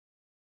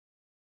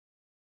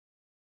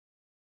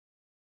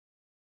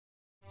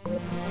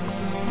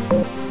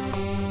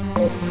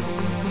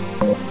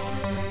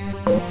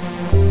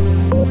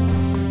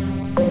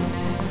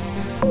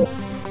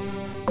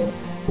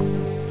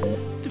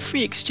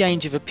free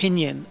exchange of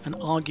opinion and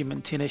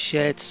argument in a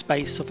shared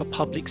space of a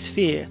public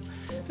sphere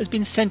has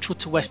been central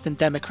to Western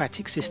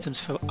democratic systems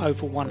for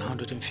over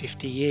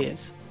 150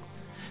 years.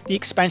 The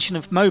expansion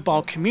of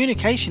mobile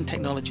communication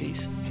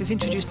technologies has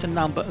introduced a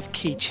number of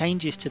key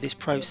changes to this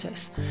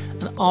process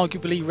and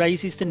arguably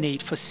raises the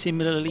need for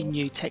similarly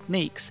new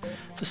techniques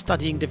for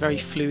studying the very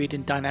fluid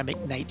and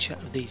dynamic nature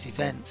of these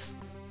events.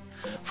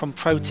 From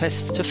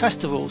protests to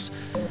festivals,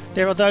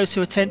 there are those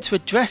who attempt to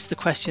address the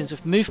questions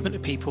of movement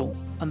of people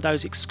and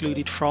those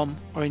excluded from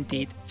or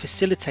indeed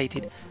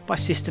facilitated by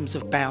systems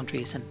of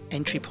boundaries and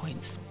entry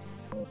points.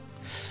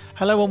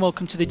 Hello and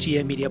welcome to the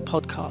GeoMedia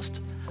podcast.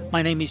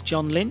 My name is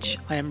John Lynch.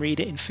 I am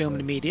reader in film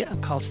and media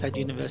at Karlstad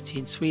University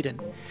in Sweden.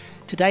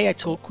 Today I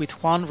talk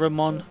with Juan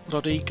Ramon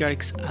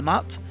Rodriguez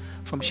Amat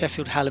from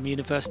Sheffield Hallam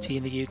University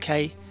in the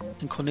UK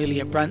and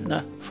Cornelia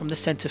Brantner from the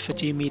Centre for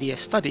GeoMedia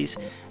Studies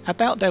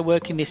about their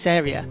work in this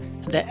area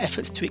and their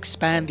efforts to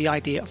expand the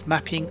idea of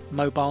mapping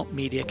mobile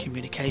media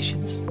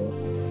communications.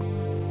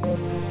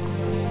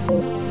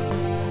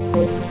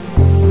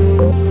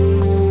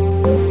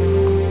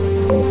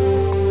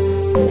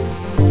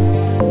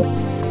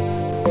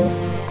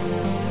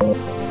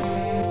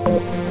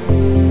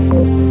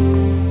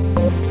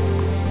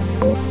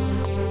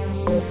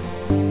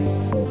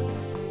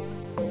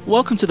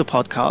 Welcome to the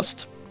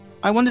podcast.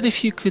 I wondered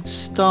if you could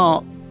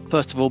start,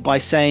 first of all, by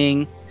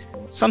saying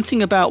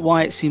something about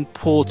why it's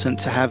important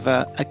to have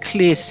a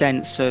clear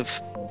sense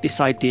of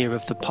this idea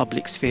of the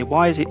public sphere.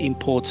 Why is it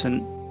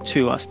important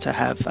to us to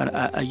have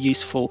a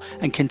useful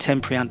and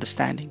contemporary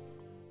understanding?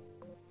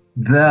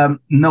 The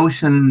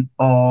notion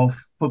of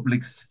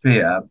public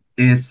sphere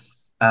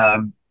is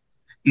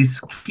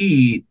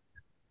key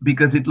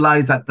because it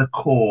lies at the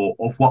core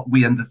of what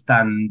we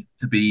understand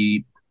to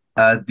be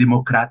a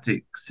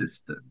democratic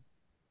system.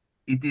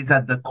 It is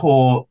at the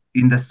core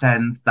in the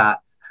sense that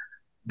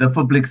the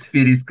public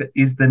sphere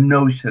is the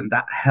notion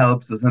that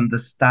helps us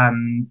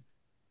understand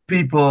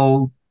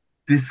people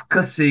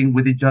discussing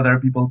with each other,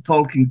 people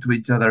talking to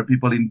each other,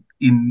 people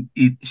in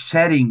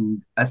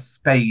sharing a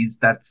space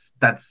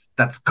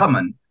that's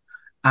common.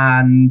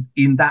 And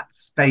in that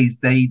space,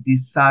 they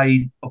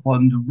decide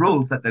upon the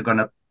rules that they're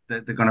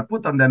gonna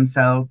put on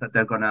themselves, that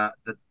they're gonna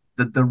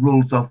the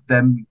rules of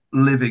them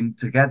living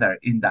together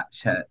in that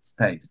shared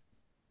space.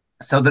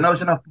 So the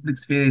notion of public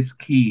sphere is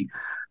key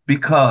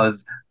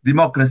because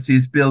democracy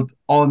is built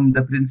on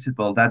the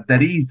principle that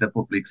there is a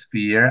public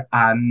sphere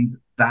and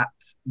that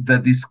the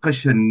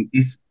discussion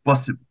is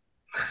possible.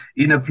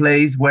 In a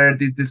place where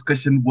this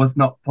discussion was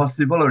not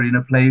possible, or in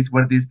a place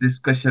where this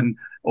discussion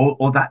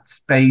or that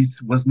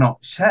space was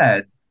not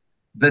shared,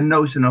 the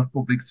notion of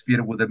public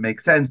sphere wouldn't make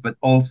sense, but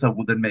also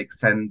wouldn't make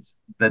sense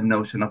the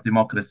notion of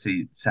democracy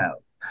itself.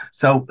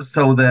 So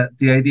the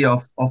idea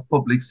of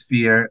public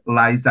sphere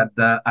lies at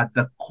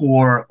the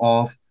core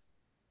of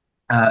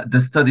the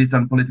studies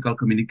on political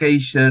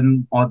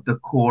communication, at the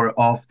core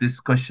of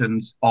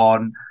discussions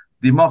on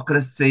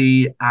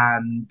democracy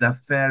and the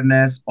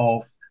fairness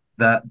of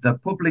the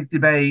public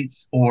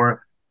debates,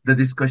 or the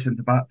discussions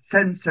about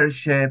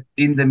censorship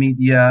in the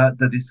media,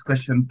 the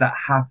discussions that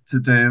have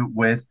to do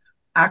with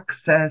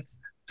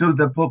access to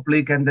the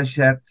public and the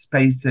shared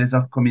spaces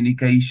of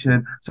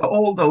communication. So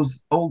all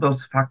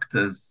those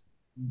factors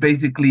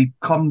basically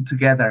come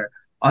together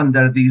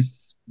under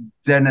this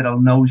general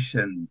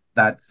notion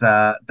that's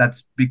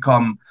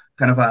become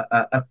kind of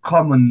a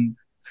common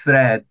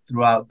thread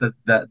throughout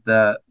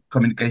the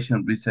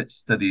communication research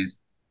studies,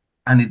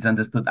 and it's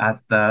understood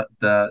as the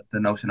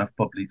notion of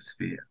public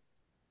sphere.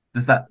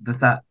 Does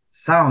that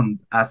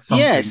sound as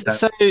something Yes.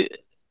 that?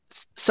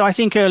 So I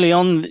think early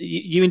on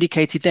you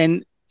indicated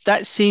then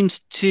that seems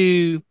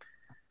to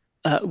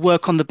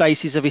work on the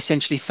basis of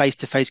essentially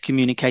face-to-face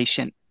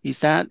communication. Is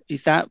that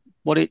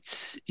what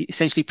it's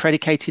essentially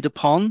predicated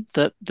upon,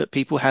 that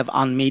people have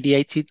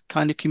unmediated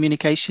kind of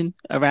communication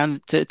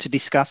around to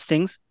discuss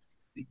things?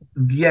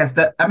 Yes,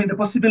 the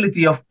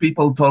possibility of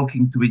people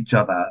talking to each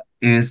other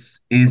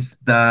is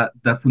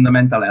the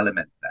fundamental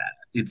element there.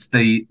 It's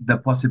the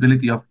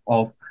possibility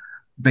of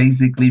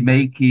basically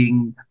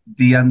making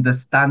the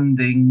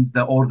understandings,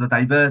 or the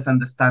diverse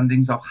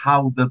understandings of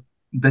how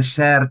the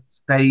shared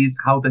space,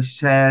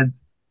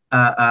 uh,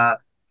 uh,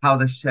 how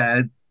the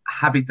shared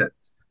habitat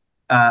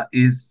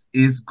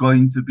is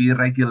going to be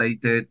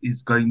regulated,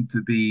 is going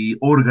to be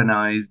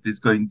organized, is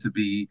going to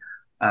be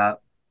uh,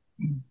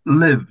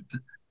 lived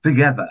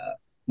together.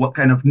 What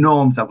kind of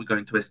norms are we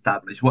going to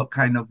establish? What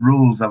kind of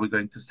rules are we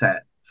going to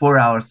set for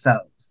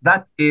ourselves?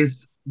 That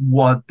is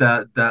what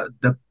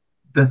the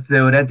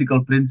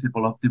theoretical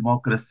principle of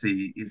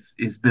democracy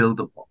is built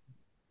upon.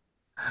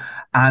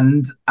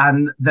 And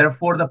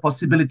therefore the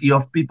possibility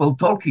of people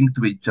talking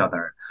to each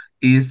other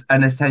is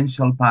an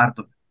essential part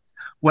of it.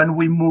 When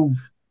we move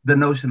the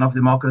notion of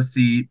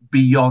democracy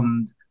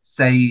beyond,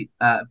 say,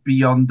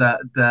 beyond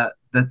the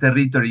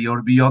territory,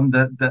 or beyond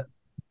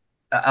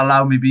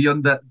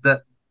beyond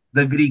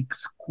the Greek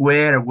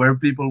square where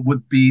people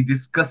would be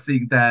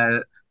discussing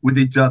with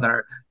each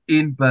other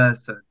in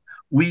person,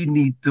 we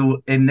need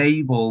to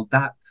enable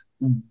that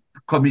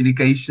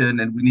communication,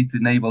 and we need to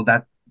enable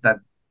that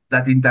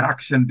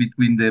interaction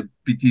between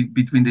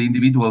the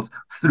individuals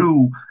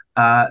through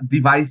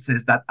devices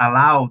that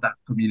allow that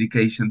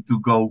communication to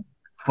go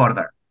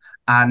further.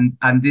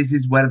 And this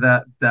is where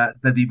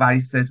the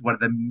devices, where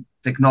the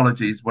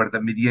technologies, where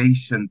the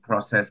mediation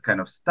process kind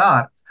of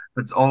starts,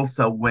 but it's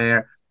also where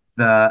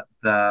the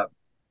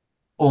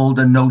all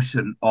the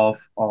notion of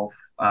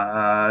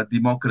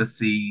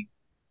democracy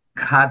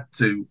had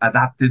to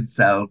adapt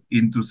itself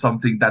into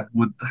something that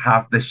would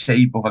have the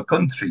shape of a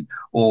country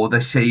or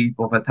the shape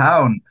of a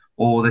town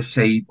or the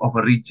shape of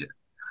a region.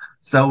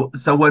 So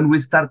when we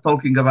start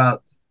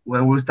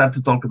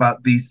to talk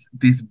about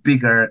these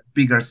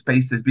bigger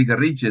spaces, bigger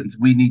regions,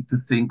 we need to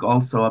think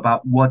also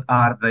about what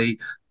are the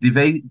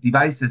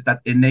devices that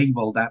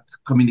enable that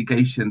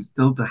communication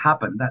still to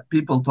happen, that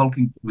people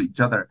talking to each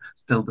other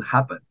still to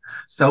happen.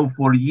 So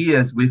for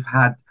years we've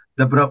had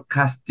the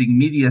broadcasting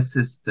media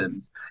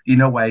systems in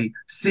a way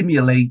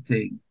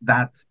simulating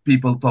that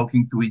people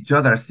talking to each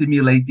other,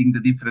 simulating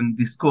the different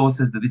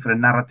discourses, the different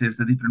narratives,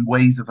 the different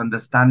ways of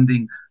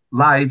understanding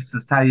life,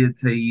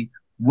 society,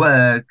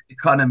 work,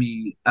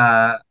 economy,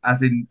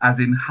 as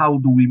in how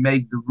do we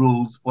make the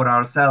rules for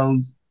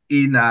ourselves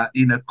in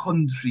a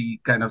country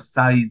kind of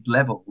size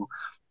level,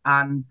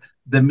 and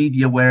the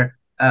media were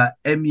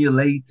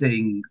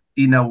emulating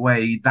in a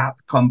way that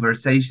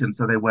conversation.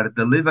 So they were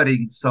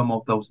delivering some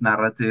of those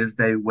narratives.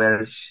 They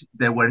were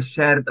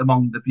shared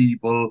among the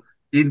people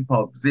in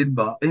pubs, in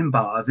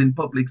bars, in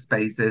public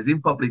spaces,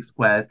 in public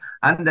squares,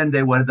 and then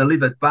they were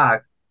delivered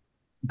back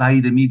by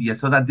the media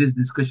so that this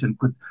discussion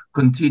could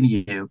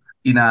continue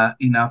in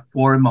a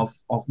form of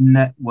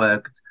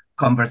networked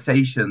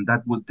conversation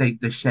that would take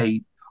the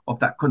shape of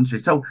that country.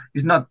 So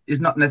it's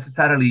not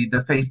necessarily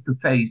the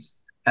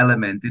face-to-face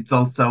element. It's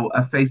also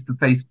a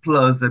face-to-face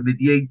plus a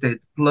mediated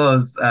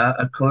plus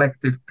a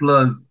collective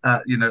plus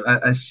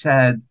a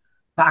shared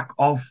pack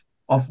of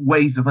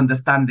ways of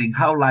understanding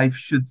how life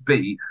should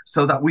be,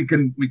 so that we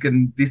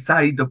can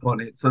decide upon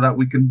it, so that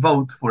we can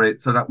vote for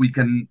it, so that we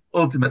can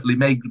ultimately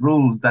make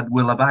rules that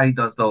will abide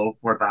us all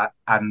for that.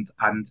 And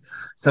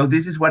so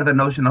this is where the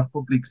notion of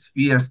public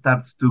sphere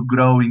starts to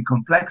grow in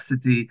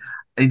complexity.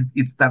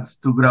 It starts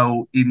to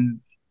grow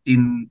in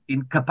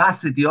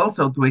capacity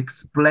also to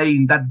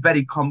explain that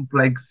very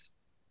complex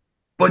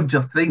bunch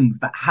of things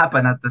that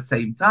happen at the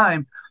same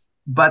time.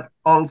 But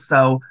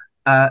also,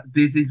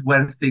 this is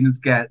where things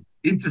get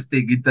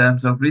interesting in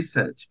terms of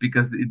research,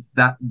 because it's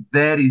that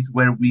there is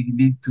where we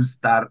need to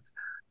start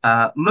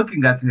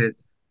looking at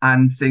it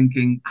and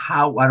thinking,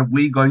 how are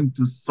we going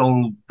to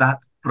solve that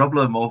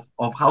problem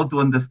of how to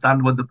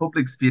understand what the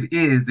public sphere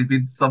is if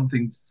it's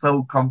something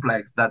so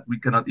complex that we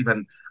cannot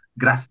even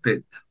grasp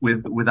it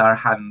with our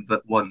hands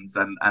at once,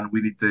 and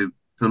we need to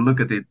look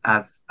at it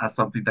as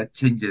something that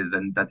changes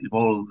and that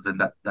evolves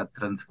and that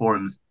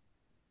transforms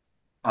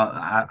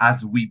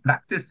as we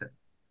practice it.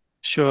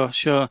 Sure,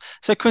 sure.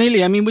 So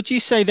Cornelia, I mean, would you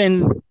say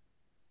then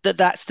that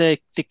that's the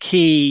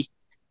key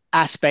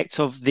aspect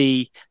of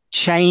the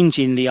change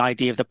in the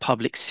idea of the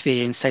public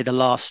sphere in, say, the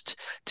last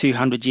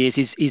 200 years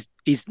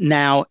is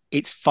now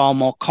it's far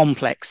more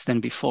complex than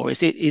before?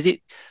 Is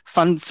it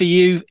fun for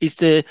you? Is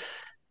the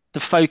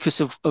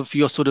focus of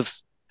your sort of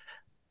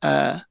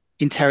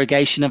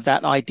interrogation of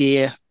that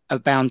idea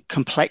about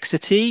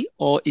complexity,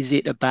 or is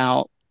it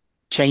about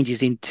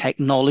changes in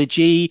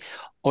technology,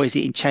 or is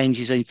it in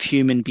changes in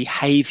human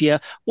behavior?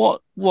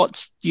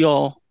 What's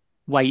your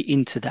way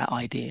into that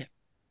idea?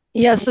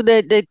 Yeah, so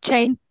there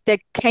came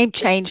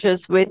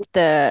changes with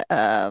the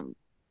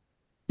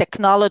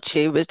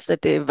technology, with the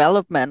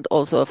development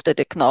also of the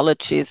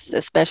technologies,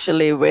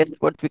 especially with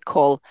what we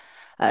call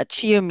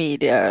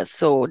geomedia.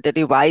 So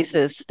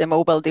the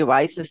mobile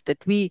devices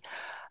that we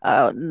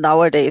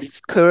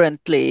nowadays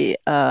currently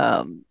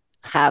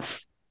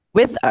have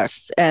with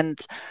us. And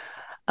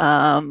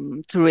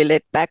to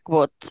relate back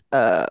what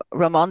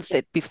Ramon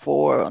said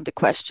before on the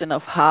question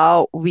of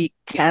how we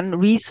can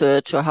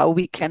research or how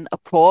we can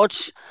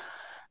approach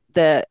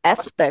the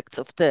aspects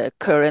of the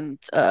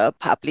current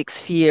public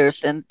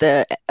spheres and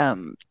the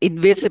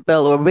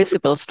invisible or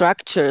visible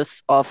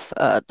structures of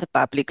the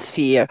public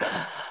sphere.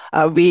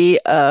 We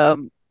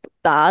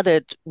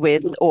started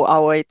with, or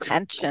our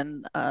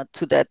attention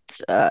to that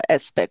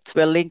aspects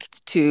were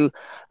linked to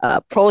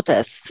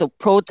protests. So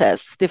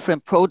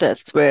different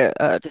protests were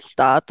the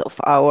start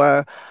of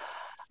our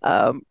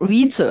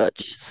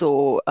research.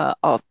 So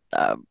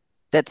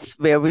that's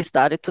where we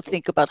started to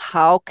think about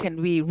how can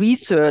we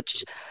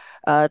research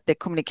the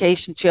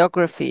communication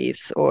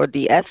geographies or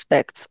the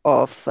aspects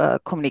of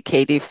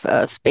communicative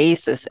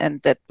spaces,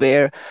 and that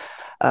were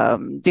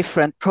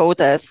different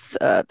protests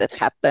that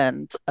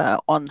happened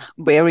on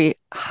very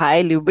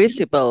highly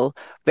visible,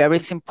 very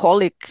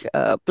symbolic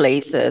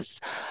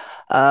places.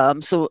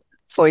 So,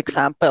 for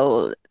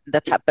example,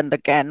 that happened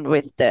again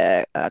with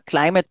the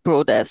climate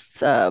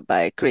protests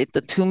by Greta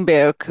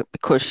Thunberg,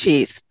 because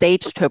she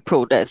staged her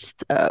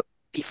protest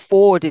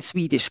before the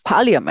Swedish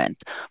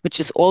parliament, which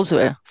is also,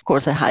 of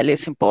course, a highly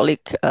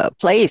symbolic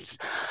place.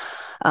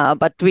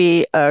 But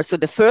we so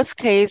the first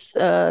case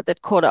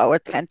that caught our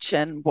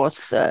attention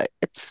was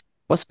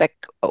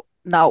back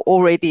now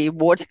already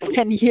more than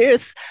 10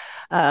 years.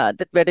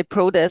 That were the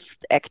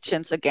protest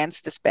actions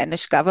against the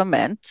Spanish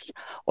government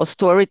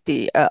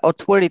authority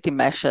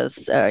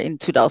measures in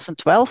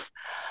 2012.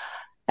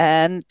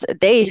 And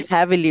they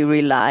heavily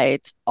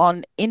relied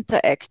on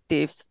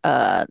interactive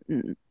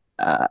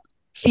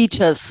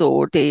features.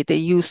 So they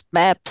used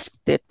maps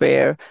that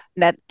were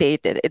net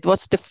dated. It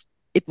was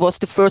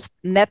the first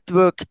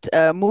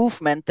networked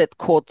movement that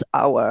caught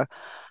our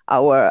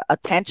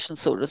attention,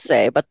 so to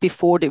say. But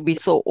before we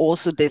saw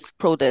also these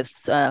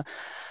protests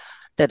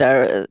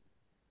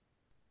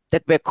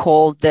that were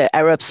called the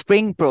Arab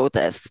Spring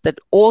protests that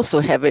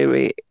also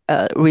heavily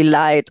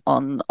relied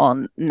on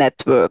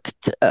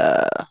networked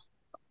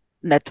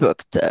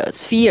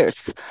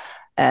spheres,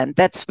 and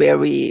that's where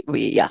we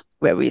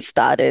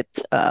started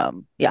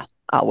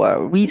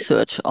our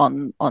research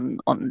on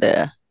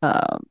the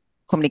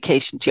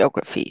communication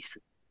geographies.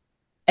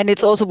 And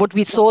it's also what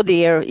we saw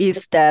there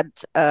is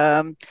that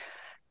the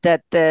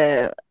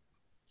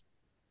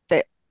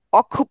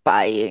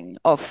occupying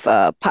of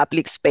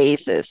public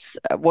spaces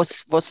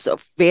was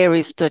of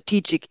very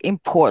strategic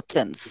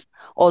importance,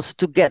 also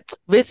to get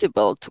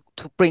visible, to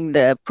bring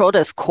the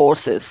protest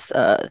causes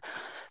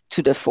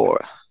to the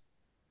fore.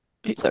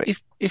 Sorry.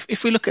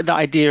 If we look at the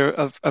idea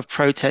of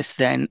protest,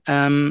 then,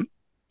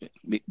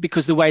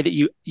 because the way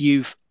that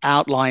you've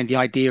outlined the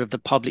idea of the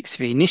public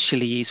sphere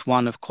initially is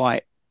one of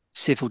quite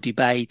civil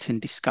debate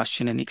and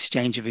discussion and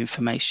exchange of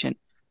information.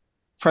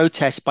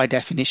 Protest, by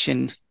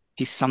definition,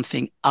 is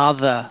something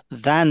other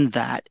than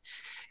that.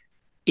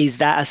 Is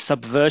that a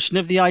subversion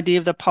of the idea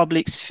of the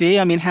public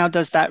sphere? I mean, how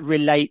does that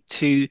relate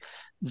to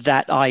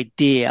that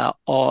idea?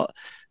 Or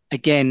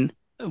again,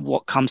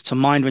 what comes to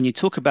mind when you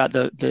talk about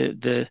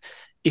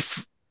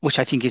which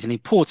I think is an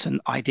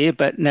important idea,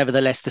 but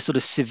nevertheless the sort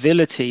of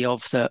civility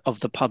of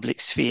the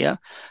public sphere,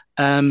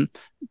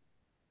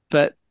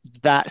 but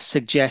that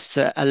suggests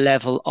a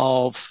level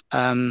of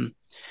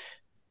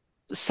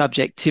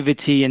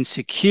subjectivity and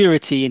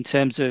security in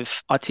terms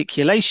of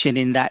articulation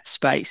in that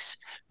space,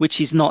 which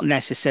is not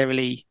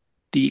necessarily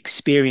the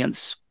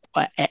experience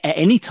at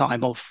any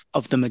time of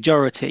the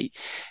majority.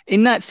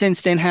 In that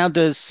sense, then, how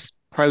does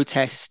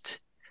protest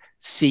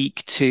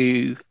seek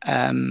to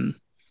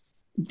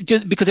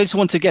because I just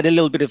want to get a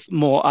little bit of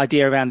more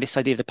idea around this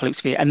idea of the public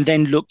sphere, and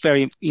then look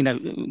very,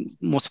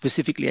 more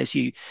specifically, as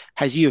you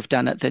have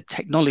done, at the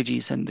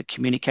technologies and the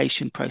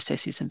communication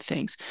processes and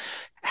things.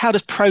 How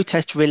does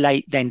protest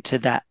relate then to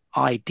that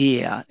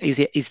idea?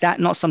 Is that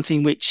not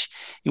something which,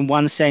 in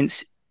one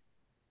sense,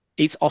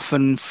 it's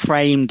often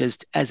framed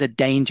as a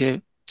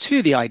danger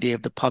to the idea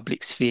of the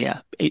public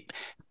sphere?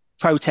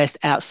 Protest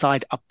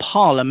outside a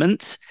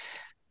parliament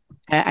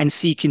and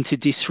seeking to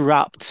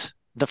disrupt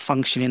the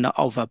functioning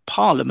of a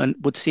parliament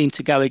would seem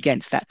to go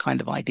against that kind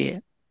of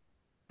idea.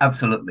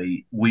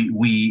 Absolutely.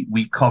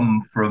 We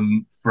come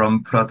from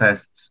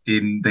protests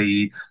in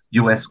the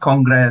US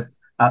Congress,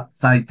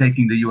 outside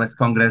taking the US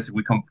Congress.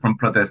 We come from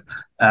protests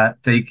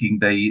taking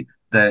the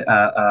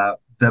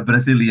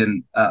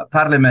Brazilian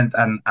parliament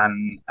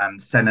and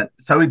Senate.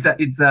 So it's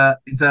a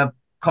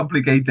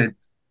complicated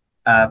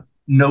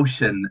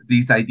notion,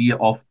 this idea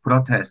of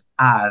protest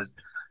as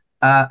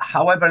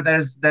however,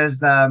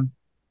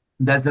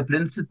 there's a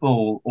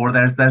principle, or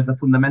there's a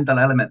fundamental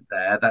element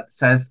there that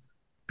says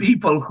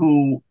people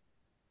who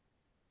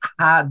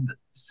had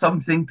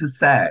something to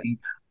say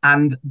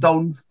and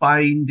don't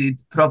find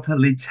it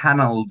properly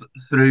channeled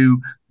through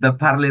the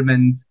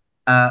parliament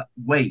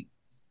ways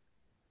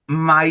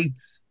might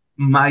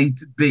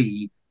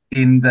be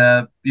in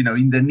the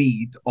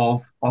need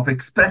of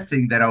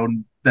expressing their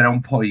own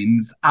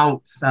points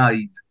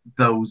outside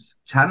those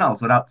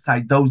channels or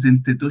outside those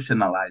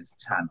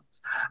institutionalized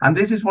channels. And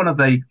this is one of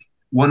the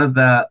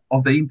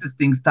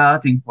interesting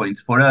starting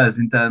points for us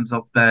in terms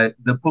of the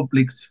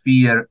public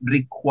sphere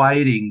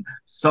requiring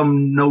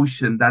some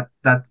notion that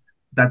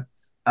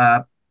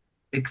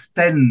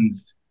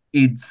extends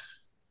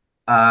its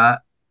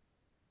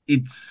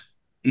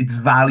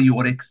value,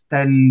 or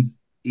extends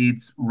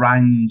its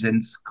range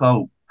and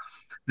scope.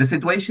 The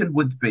situation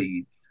would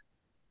be,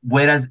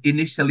 whereas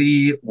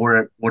initially,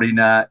 or in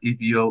a,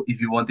 if you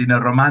want, in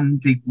a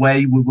romantic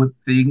way, we would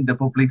think the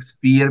public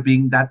sphere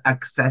being that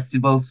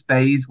accessible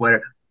space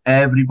where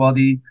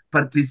everybody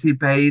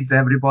participates,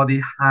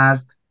 everybody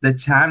has the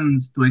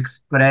chance to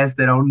express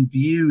their own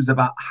views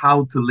about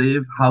how to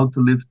live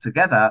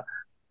together.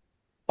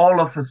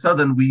 All of a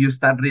sudden, you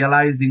start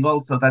realizing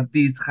also that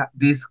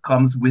this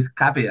comes with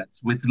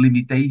caveats, with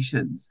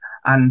limitations,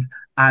 and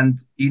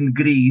in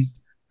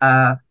Greece,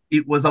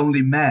 it was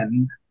only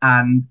men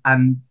and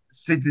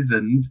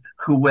citizens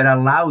who were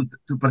allowed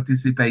to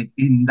participate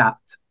in that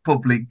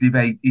public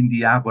debate in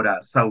the agora.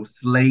 So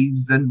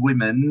slaves and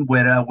women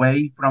were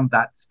away from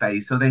that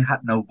space, so they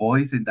had no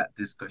voice in that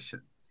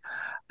discussion.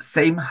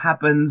 Same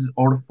happens,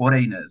 or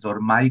foreigners or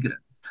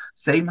migrants.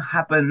 Same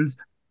happens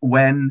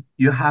when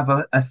you have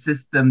a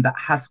system that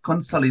has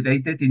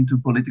consolidated into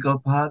political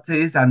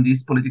parties, and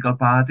these political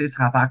parties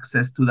have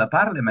access to the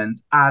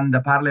parliament, and the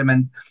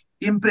parliament,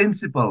 in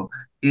principle,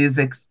 is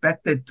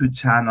expected to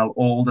channel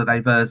all the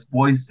diverse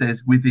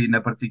voices within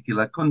a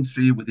particular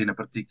country, within a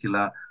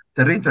particular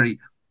territory.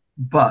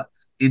 But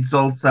it's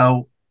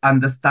also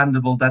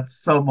understandable that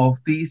some of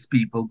these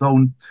people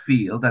don't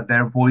feel that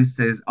their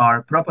voices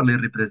are properly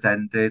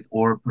represented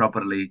or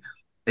properly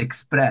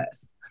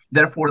expressed.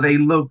 Therefore, they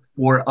look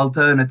for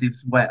alternative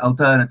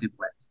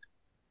ways.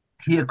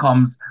 Here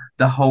comes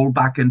the whole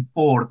back and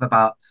forth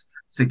about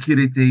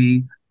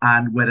security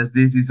and whereas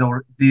this is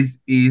or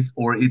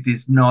it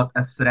is not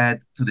a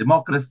threat to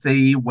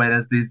democracy,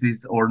 whereas this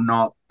is or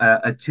not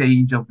a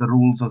change of the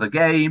rules of the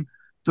game,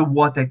 to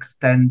what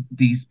extent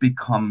this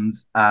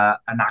becomes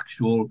an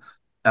actual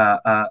uh,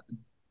 uh,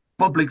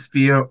 public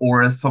sphere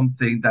or as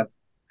something that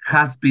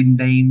has been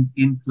named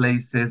in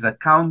places a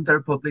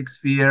counter public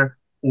sphere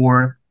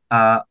or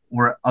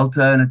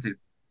alternative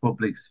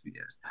public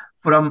spheres.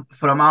 From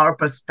our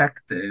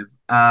perspective,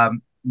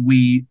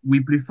 we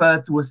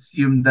prefer to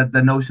assume that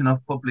the notion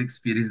of public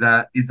sphere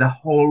is a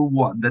whole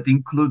one that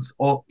includes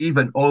all,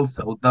 even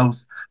also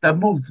those that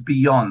moves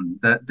beyond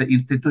the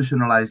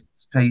institutionalized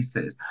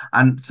spaces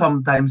and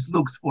sometimes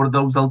looks for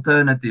those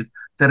alternative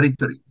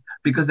territories,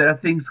 because there are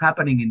things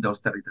happening in those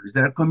territories.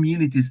 There are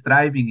communities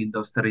thriving in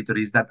those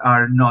territories that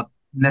are not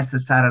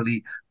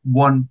necessarily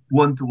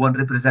one-to-one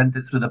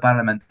represented through the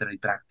parliamentary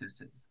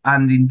practices.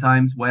 And in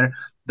times where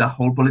the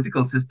whole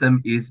political system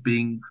is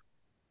being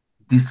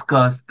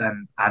discussed,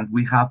 and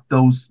we have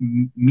those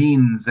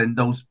means and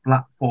those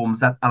platforms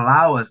that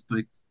allow us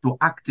to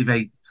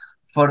activate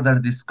further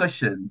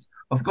discussions.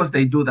 Of course,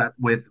 they do that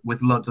with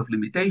lots of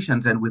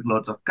limitations and with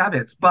lots of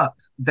caveats, but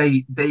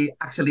they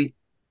actually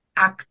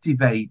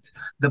activate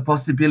the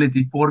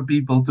possibility for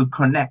people to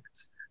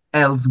connect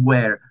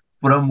elsewhere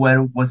from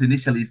where it was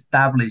initially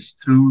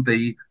established through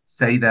the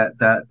say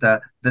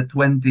the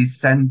 20th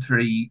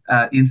century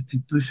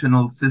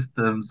institutional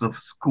systems of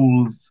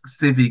schools,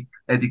 civic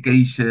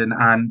education,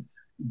 and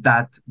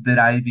that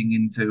deriving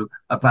into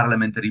a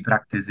parliamentary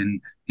practice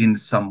in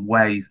some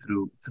way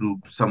through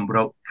some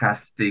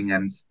broadcasting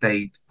and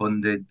state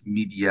funded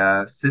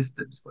media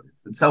systems, for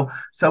instance.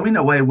 So in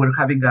a way, we're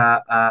having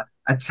a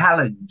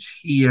challenge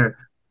here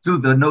to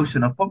the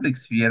notion of public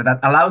sphere that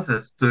allows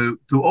us to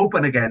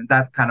open again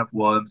that kind of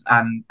worms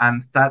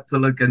and start to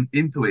look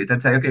into it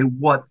and say, okay,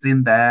 what's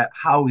in there?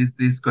 How is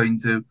this going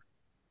to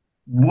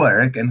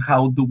work, and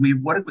how do we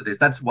work with this?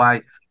 That's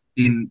why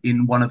in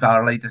one of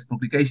our latest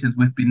publications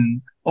we've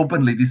been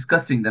openly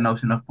discussing the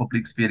notion of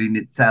public sphere in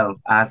itself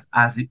as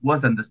it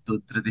was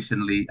understood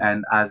traditionally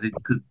and as it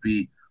could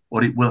be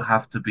or it will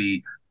have to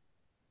be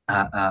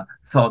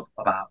thought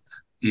about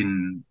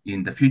in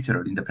the future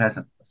or in the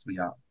present as we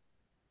are.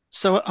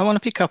 So I want to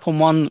pick up on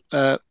one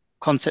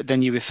concept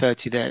then you refer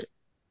to there.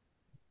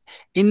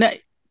 In that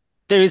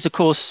there is, of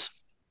course,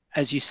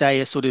 as you say,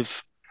 a sort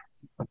of,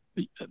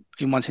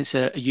 in one sense,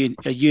 a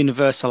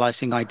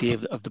universalizing idea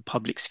of the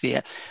public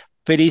sphere.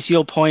 But is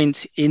your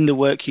point in the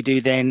work you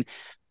do then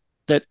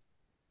that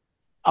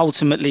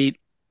ultimately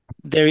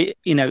there,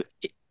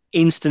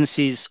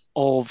 instances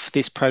of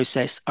this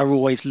process are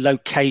always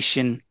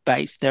location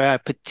based? There are a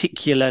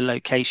particular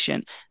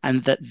location,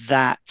 and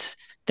that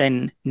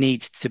then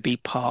needs to be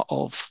part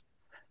of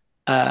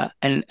a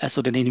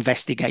sort of an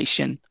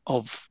investigation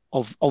of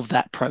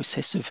that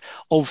process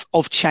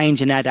of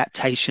change and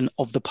adaptation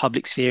of the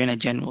public sphere in a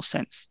general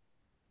sense.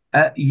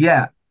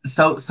 Yeah.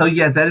 So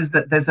yeah, there's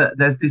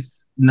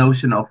this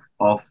notion of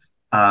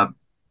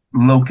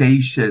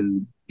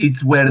location.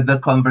 It's where the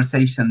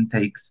conversation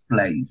takes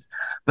place,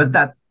 but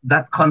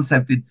that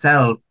concept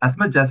itself, as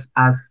much as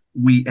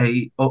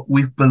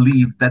we've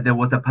believed that there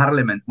was a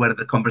parliament where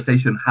the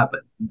conversation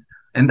happened,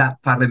 and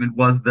that parliament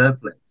was the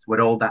place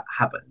where all that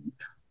happened,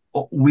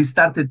 we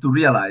started to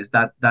realize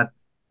that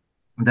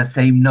the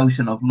same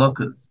notion of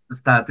locus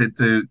started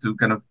to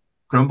kind of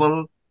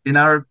crumble in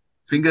our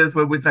fingers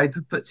when we try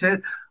to touch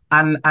it.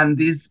 And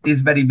this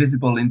is very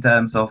visible in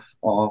terms of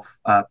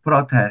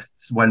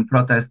protests, when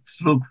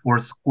protests look for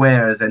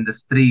squares and the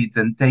streets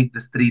and take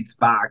the streets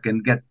back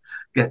and get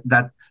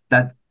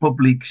that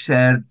public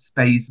shared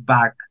space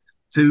back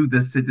to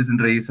the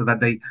citizenry so that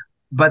they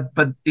but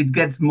it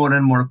gets more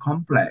and more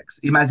complex.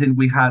 Imagine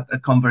we had a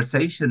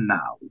conversation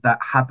now that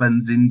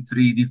happens in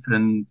 3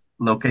 different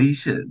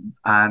locations,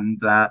 and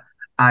I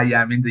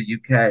am in the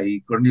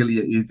UK,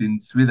 Cornelia is in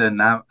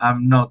Sweden.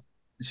 I'm not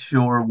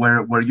sure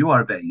where you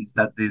are based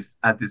at this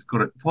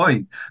current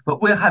point,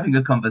 but we're having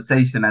a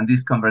conversation, and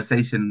this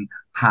conversation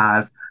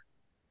has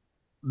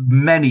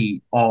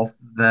many of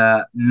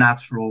the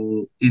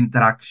natural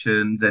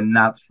interactions and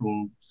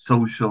natural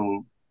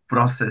social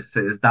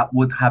processes that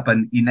would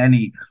happen in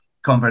any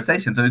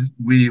conversation. So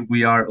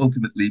we are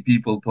ultimately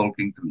people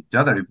talking to each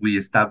other. If we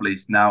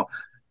establish now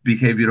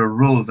behavioral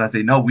rules, I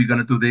say, no, we're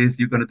going to do this,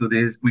 you're going to do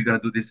this, we're going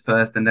to do this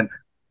first, and then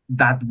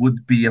that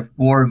would be a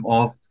form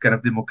of kind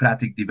of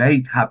democratic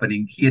debate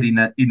happening here in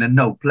a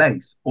no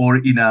place or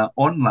in an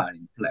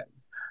online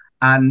place.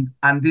 And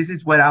this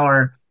is where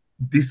our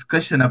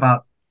discussion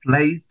about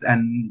place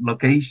and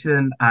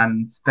location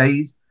and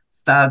space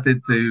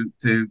started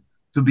to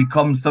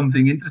become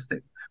something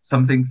interesting,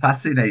 something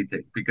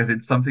fascinating, because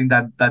it's something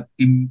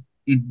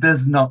it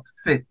does not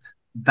fit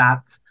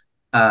that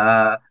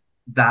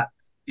that,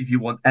 if you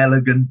want,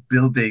 elegant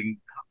building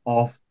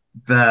of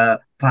the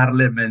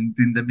parliament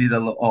in the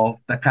middle of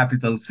the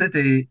capital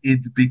city.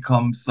 It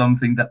becomes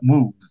something that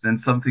moves and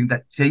something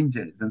that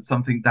changes and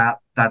something that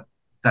uh,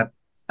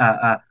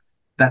 uh,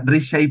 that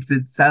reshapes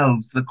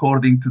itself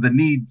according to the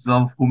needs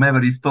of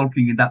whomever is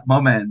talking in that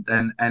moment.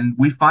 And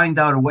we find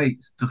our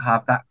ways to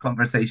have that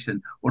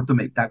conversation or to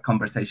make that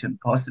conversation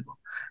possible.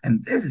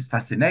 And this is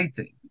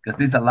fascinating because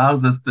this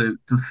allows us to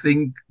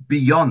think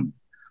beyond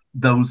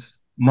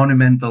those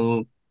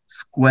monumental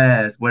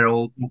squares where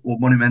all or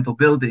monumental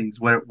buildings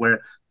where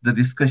the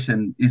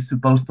discussion is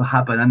supposed to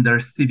happen under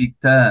civic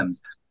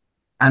terms,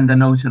 and the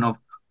notion of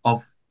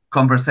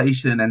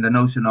conversation and the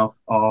notion of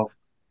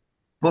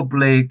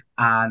public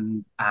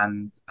and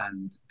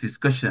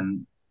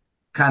discussion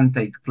can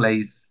take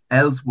place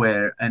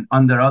elsewhere and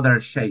under other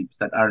shapes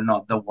that are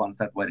not the ones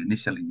that were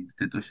initially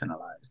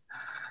institutionalized.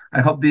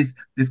 I hope this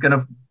kind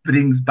of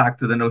brings back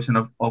to the notion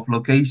of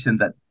location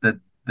that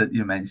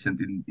you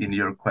mentioned in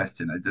your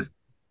question. I just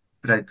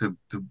try to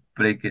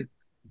break it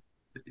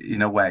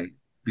in a way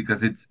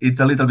because it's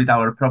a little bit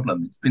our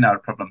problem. It's been our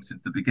problem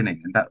since the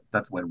beginning, and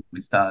that's where we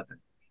started.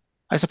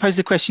 I suppose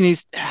the question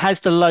is,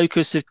 has the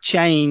locus of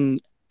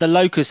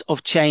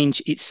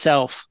change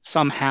itself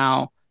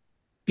somehow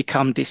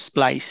become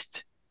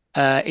displaced,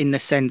 in the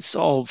sense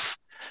of,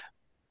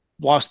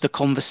 whilst the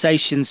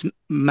conversations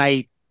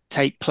may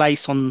take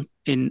place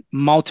in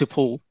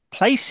multiple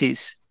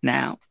places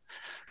now,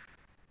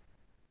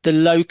 the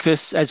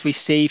locus, as we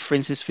see, for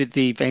instance, with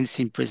the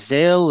events in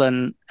Brazil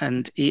and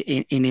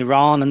in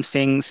Iran and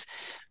things,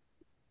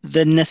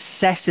 the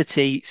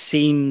necessity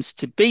seems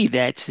to be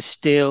there to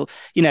still,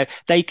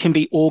 they can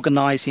be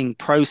organizing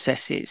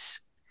processes,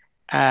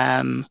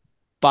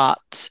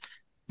 but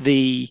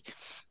the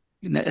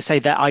say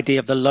that idea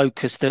of the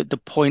locus, the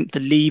point, the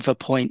lever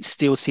point,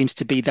 still seems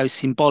to be those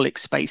symbolic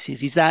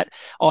spaces. Is that,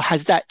 or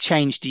has that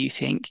changed, do you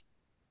think?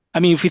 I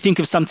mean, if we think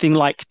of something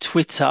like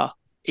Twitter,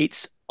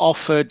 it's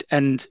offered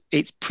and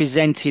it's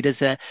presented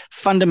as a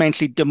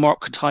fundamentally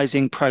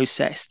democratizing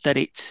process, that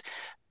it's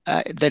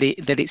a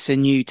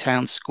new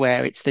town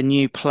square, it's the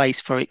new place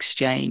for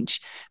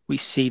exchange. We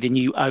see the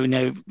new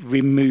owner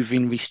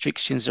removing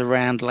restrictions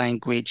around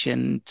language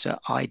and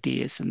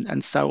ideas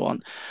and so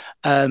on,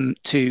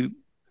 to,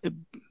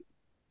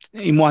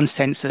 in one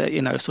sense,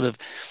 sort of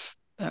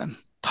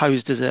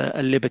posed as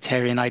a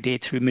libertarian idea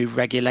to remove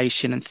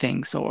regulation and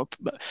things.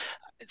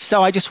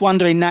 So I just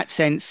wonder, in that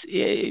sense,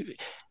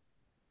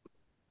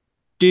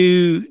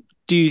 do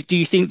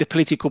you think the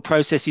political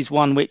process is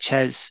one which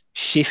has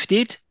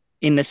shifted,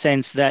 in the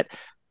sense that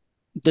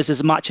there's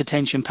as much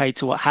attention paid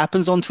to what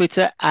happens on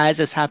Twitter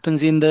as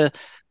happens in the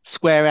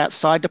square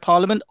outside the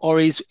parliament,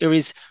 or is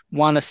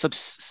one a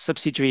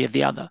subsidiary of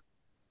the other?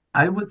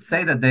 I would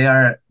say that they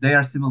are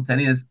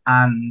simultaneous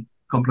and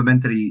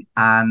complementary,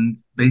 and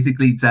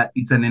basically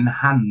it's an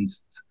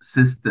enhanced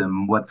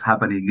system. What's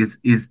happening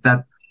is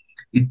that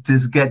it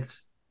just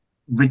gets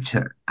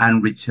richer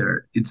and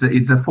richer.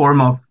 It's a form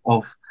of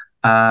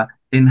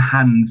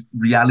enhanced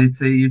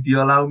reality, if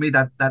you allow me.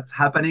 That's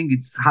happening.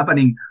 It's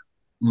happening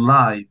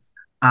live,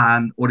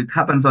 and or it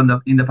happens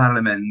in the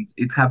parliament.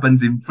 It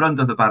happens in front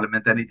of the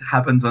parliament, and it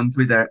happens on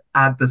Twitter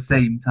at the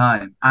same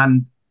time.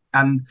 And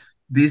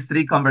these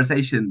three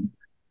conversations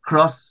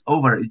cross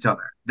over each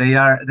other. They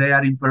are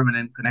in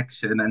permanent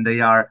connection, and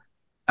they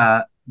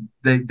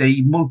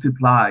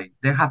multiply.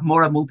 They have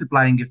more a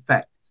multiplying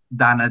effect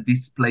than a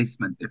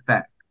displacement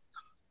effect.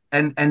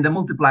 And the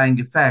multiplying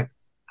effect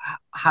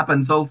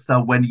happens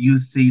also when you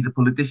see the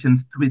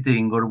politicians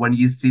tweeting, or when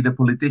you see the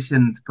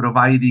politicians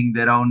providing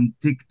their own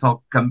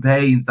TikTok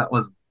campaigns. That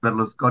was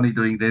Berlusconi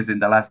doing this in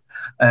the last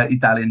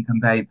Italian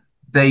campaign.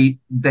 They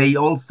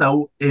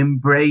also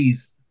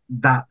embrace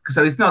that.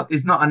 So it's not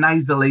an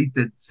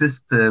isolated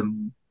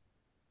system,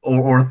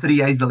 or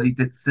three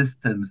isolated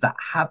systems that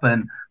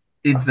happen.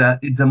 It's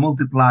a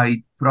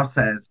multiplied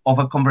process of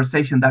a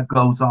conversation that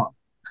goes on.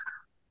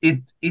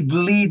 It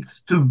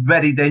leads to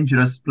very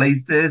dangerous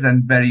places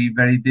and very,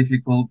 very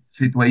difficult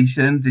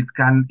situations.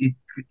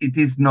 It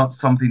is not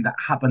something that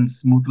happens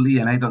smoothly,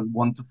 and I don't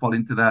want to fall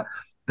into the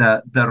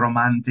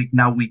romantic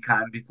 "now we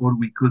can, before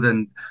we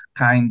couldn't"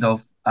 kind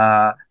of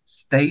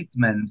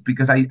statement,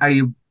 because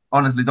I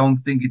honestly don't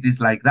think it is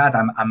like that.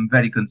 I'm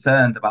very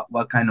concerned about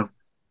what kind of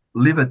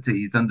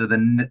liberties, under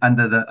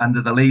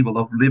the label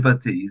of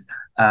liberties,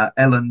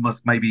 Elon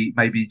Musk might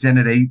be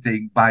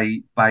generating by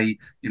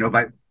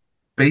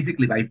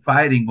basically by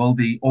fighting all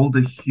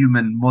the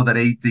human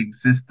moderating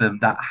system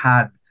that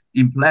had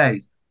in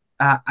place.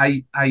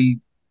 I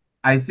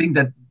think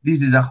that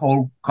this is a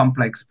whole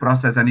complex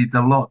process, and it's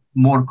a lot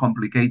more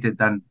complicated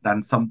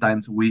than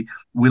sometimes we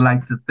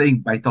like to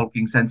think by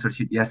talking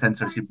censorship yes,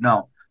 censorship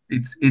no.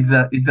 It's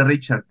a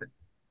richer thing.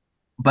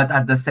 But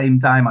at the same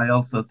time, I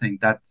also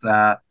think that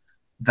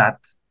that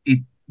it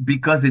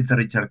because it's a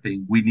richer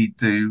thing, we need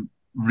to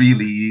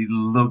really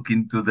look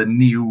into the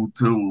new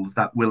tools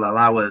that will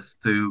allow us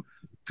to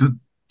to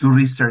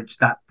research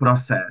that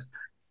process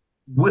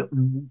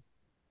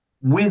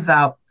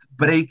without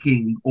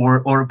breaking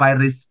or by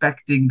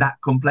respecting that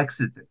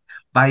complexity,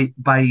 by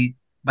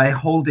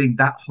holding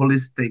that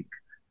holistic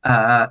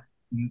uh,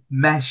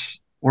 mesh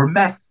or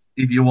mess,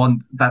 if you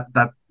want,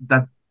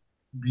 that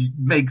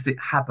makes it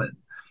happen.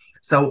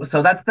 So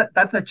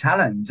that's a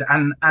challenge,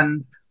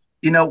 and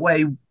in a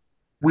way,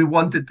 we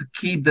wanted to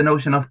keep the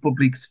notion of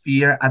public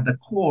sphere at the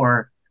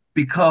core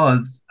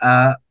because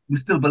we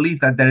still believe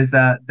that there is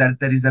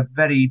a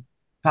very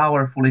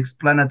powerful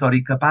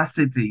explanatory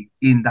capacity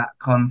in that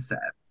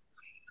concept.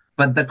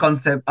 But the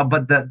concept,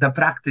 but the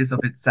practice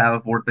of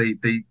itself, or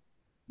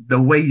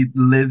the way it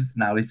lives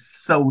now, is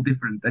so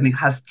different, and it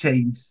has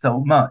changed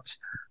so much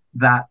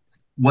that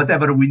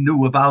whatever we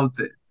knew about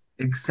it,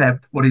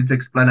 except for its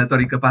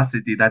explanatory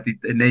capacity, that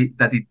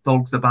it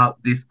talks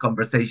about this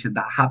conversation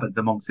that happens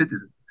among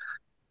citizens,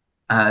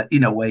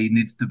 in a way,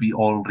 needs to be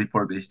all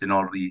refurbished and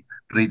all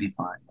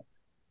redefined.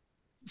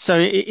 So,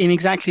 in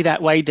exactly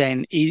that way,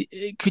 then,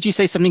 could you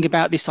say something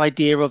about this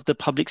idea of the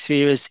public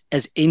sphere as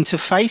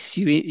interface?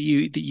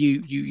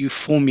 You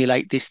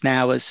formulate this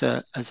now as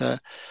a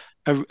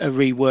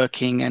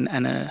reworking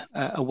and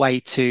a way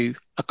to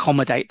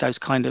accommodate those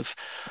kind of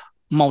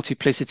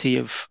multiplicity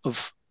of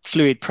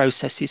fluid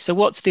processes. So,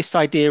 what's this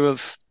idea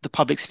of the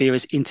public sphere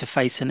as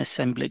interface and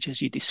assemblage as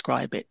you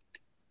describe it?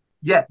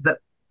 Yeah,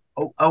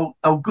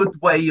 a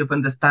good way of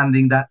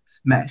understanding that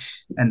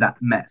mesh and that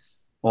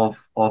mess of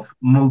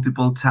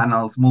multiple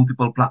channels,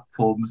 multiple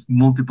platforms,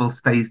 multiple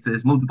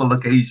spaces, multiple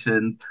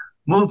locations,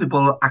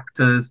 multiple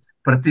actors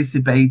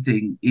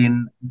participating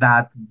in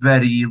that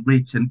very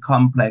rich and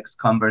complex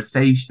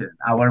conversation.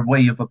 Our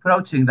way of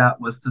approaching that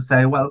was to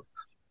say, well,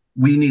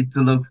 we need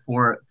to look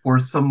for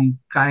some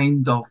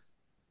kind of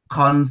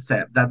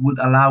concept that would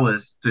allow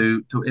us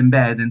to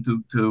embed and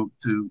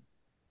to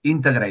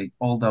integrate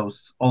all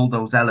those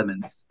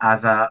elements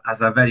as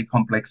a very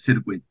complex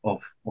circuit of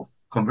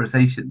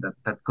conversation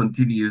that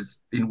continues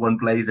in one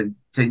place and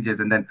changes,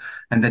 and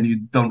then you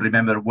don't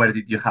remember where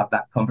did you have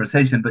that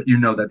conversation, but you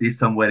know that it's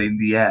somewhere in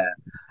the air.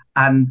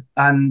 And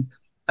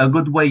a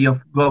good way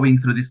of going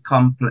through this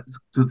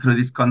through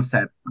this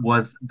concept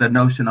was the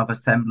notion of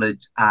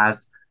assemblage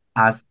as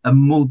a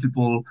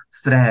multiple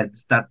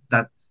threads that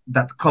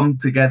come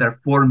together,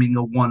 forming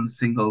a one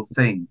single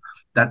thing.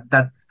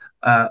 That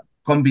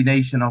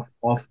combination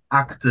of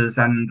actors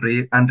and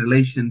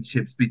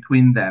relationships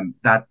between them,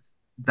 that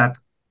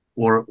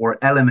or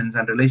elements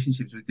and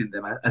relationships within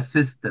them, a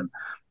system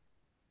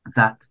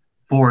that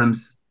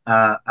forms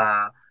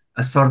a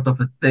sort of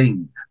a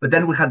thing. But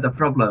then we had the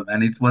problem,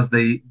 and it was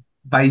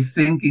by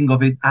thinking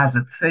of it as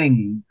a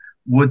thing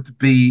would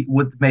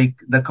make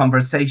the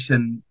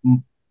conversation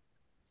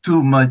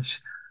too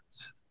much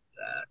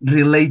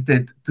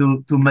related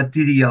to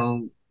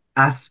material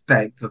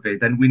aspects of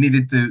it, and we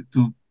needed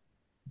to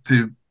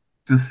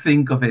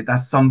think of it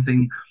as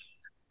something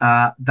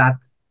that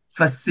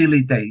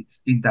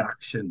facilitates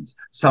interactions,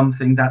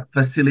 something that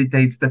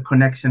facilitates the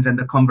connections and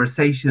the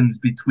conversations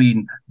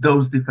between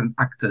those different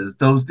actors,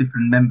 those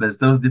different members,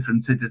 those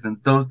different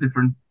citizens, those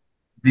different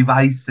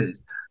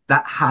devices,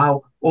 that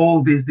how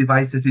all these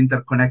devices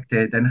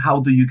interconnected, and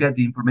how do you get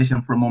the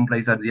information from one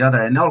place or the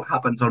other, and all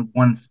happens on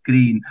one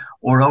screen,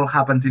 or all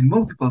happens in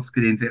multiple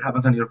screens. It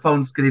happens on your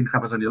phone screen, it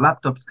happens on your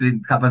laptop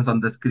screen, it happens on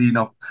the screen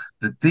of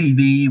the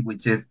TV,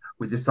 which is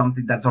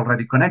something that's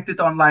already connected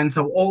online.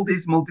 So all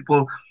these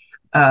multiple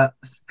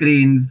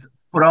screens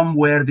from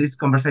where this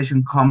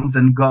conversation comes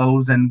and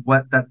goes, and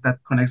what that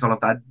connects all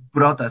of that,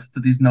 brought us to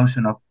this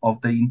notion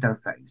of the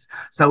interface.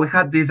 So we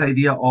had this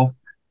idea of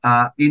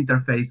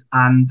interface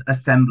and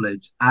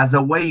assemblage as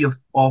a way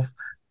of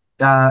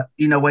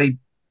in a way,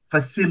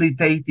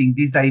 facilitating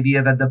this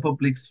idea that the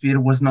public sphere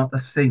was not a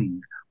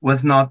thing,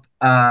 was not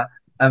a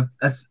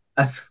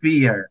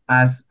sphere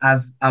as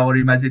our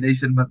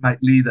imagination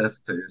might lead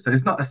us to. So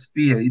it's not a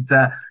sphere; it's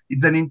an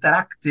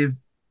interactive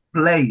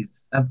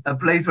place, a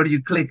place where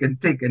you click and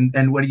tick,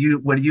 and where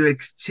you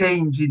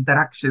exchange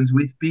interactions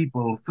with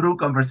people through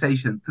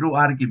conversation, through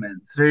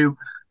argument, through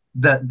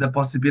the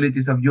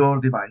possibilities of your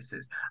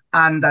devices.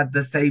 And at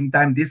the same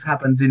time, this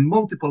happens in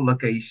multiple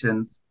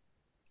locations,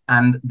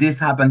 and this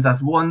happens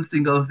as one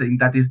single thing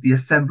that is the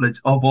assemblage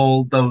of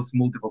all those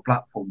multiple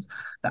platforms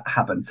that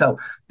happen. So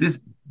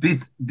this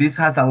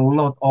has a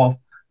lot of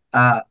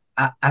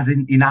as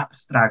in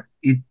abstract,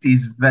 it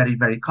is very,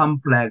 very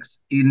complex.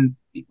 In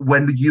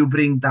when you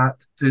bring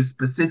that to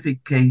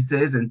specific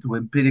cases and to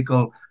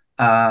empirical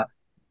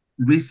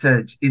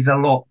research, is a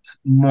lot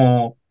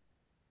more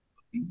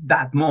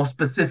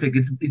specific.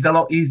 It's a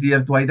lot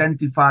easier to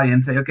identify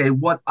and say, okay,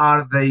 what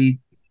are the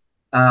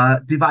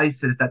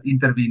devices that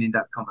intervene in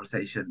that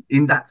conversation,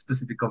 in that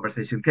specific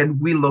conversation? Can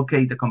we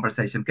locate a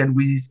conversation? Can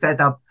we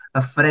set up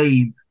a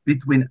frame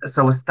between,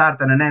 so a start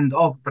and an end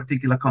of a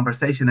particular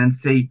conversation, and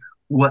see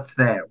what's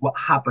there, what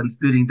happens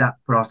during that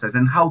process,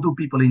 and how do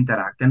people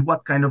interact, and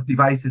what kind of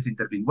devices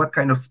intervene, what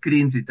kind of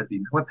screens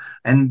intervene,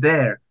 and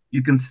there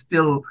you can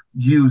still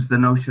use the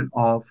notion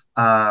of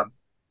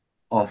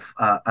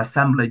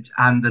assemblage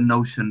and the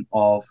notion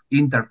of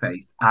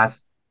interface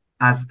as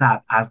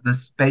the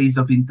space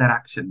of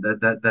interaction,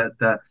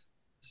 the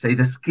say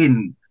the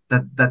skin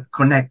that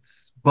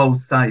connects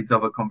both sides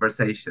of a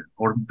conversation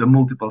or the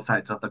multiple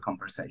sides of the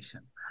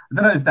conversation. I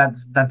don't know if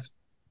that's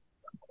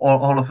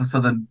all of a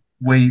sudden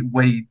way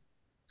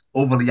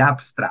overly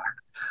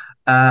abstract,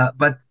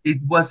 but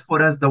it was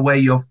for us the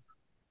way of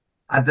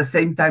at the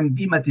same time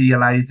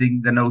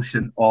dematerializing the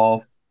notion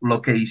of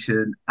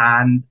location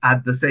and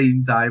at the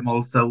same time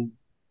also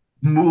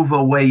move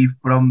away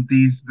from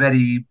this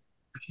very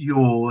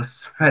pure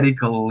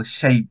spherical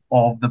shape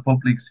of the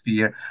public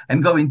sphere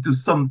and go into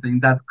something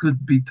that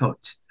could be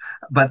touched,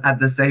 but at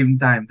the same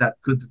time that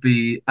could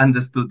be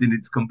understood in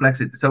its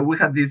complexity. So we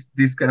had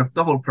this kind of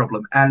double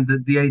problem, and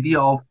the idea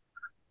of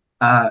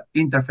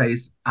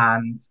interface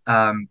and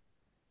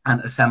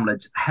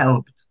assemblage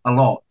helped a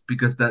lot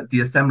because the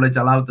assemblage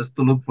allowed us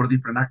to look for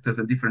different actors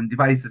and different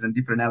devices and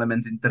different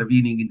elements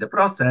intervening in the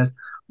process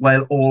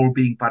while all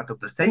being part of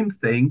the same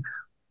thing.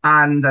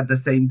 And at the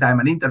same time,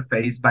 an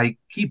interface by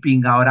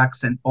keeping our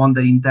accent on the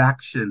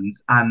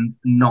interactions and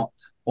not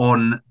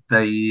on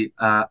the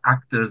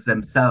actors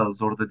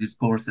themselves or the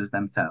discourses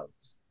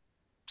themselves.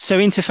 So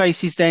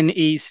interfaces then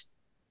is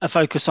a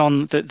focus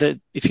on the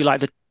if you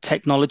like, the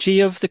technology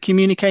of the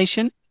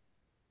communication?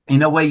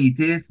 In a way it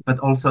is, but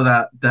also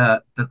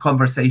the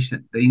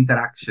conversation, the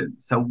interaction.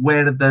 So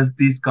where does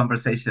this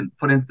conversation,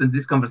 for instance,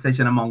 this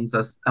conversation among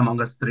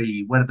us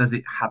three, where does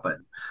it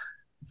happen?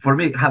 For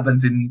me, it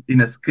happens in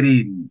a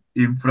screen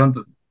in front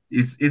of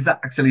is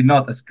actually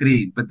not a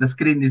screen, but the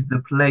screen is the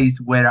place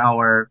where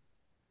our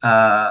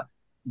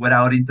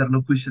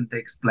interlocution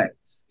takes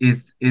place.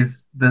 Is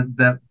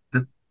the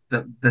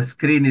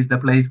screen is the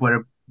place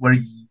where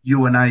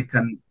you and I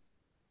can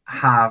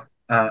have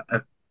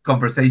a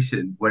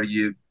conversation where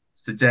you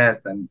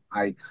suggest and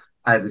I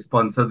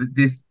respond. So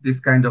this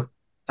kind of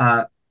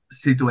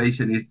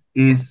situation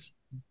is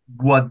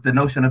what the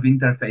notion of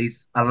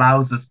interface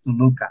allows us to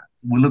look at.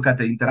 We look at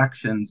the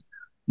interactions,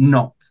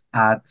 not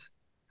at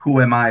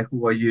who am I,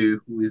 who are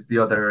you, who is the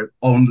other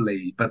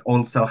only, but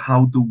also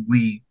how do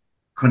we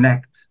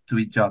connect to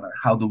each other?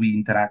 How do we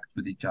interact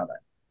with each other?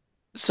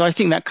 So I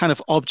think that kind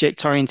of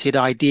object-oriented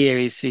idea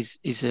is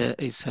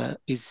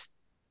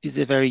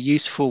a very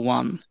useful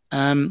one.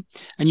 And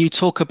you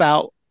talk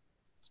about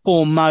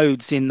 4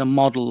 modes in the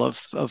model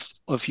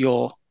of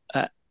your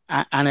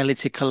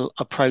analytical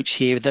approach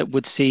here that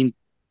would seem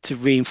to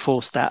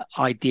reinforce that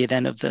idea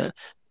then of the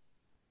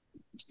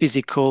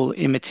physical,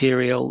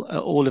 immaterial,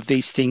 all of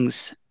these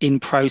things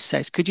in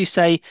process. Could you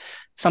say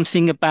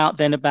something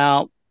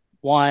about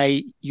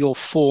why your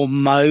 4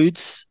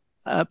 modes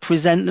have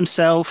presented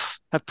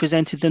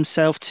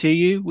themselves to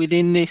you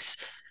within this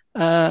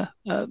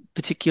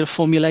particular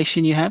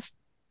formulation you have?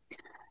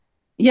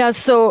 Yeah,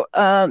 so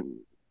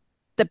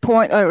the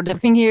point or the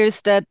thing here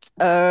is that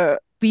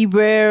we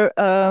were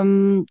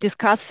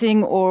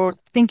discussing or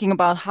thinking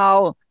about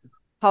how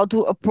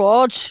to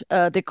approach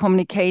the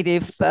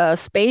communicative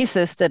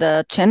spaces that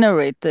are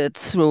generated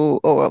through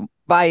or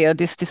via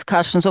these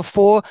discussions or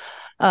for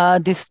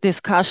these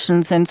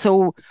discussions. And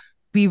so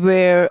we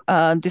were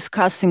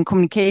discussing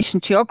communication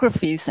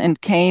geographies and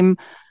came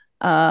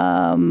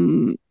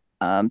to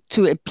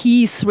a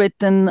piece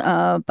written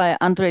by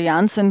Andre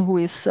Jansen, who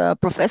is a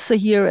professor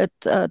here at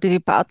the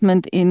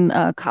department in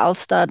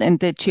Karlstad, and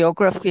the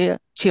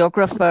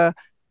geographer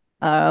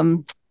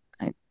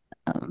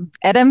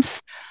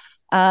Adams.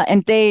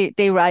 And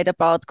they write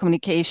about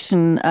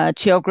communication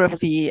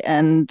geography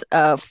and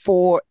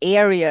 4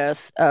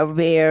 areas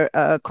where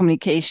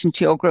communication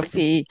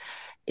geography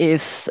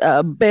is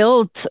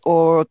built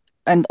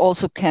and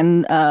also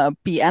can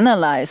be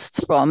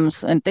analyzed from.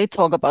 And they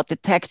talk about the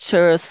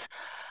textures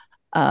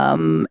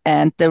and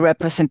the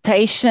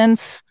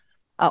representations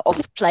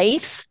of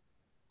place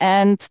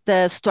and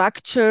the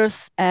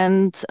structures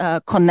and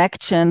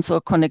connections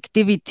or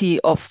connectivity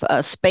of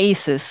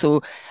spaces.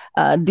 So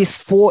these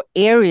 4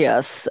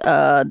 areas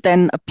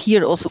then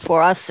appear also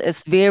for us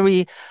as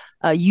very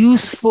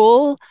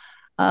useful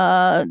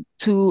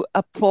to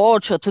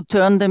approach or to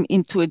turn them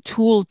into a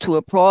tool to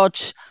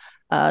approach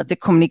the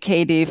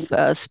communicative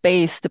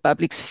space, the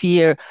public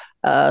sphere,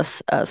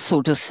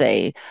 so to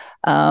say.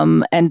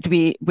 And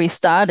we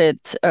started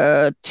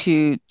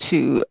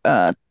to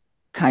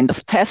kind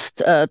of test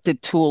the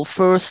tool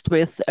first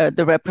with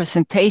the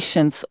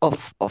representations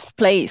of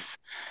place.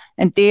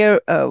 And there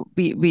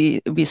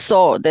we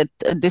saw that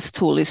this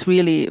tool is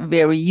really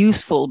very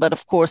useful, but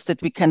of course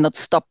that we cannot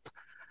stop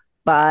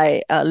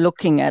by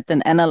looking at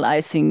and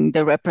analyzing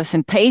the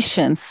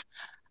representations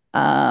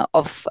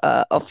of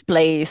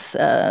place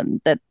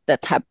that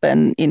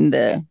happen in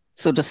the,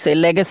 so to say,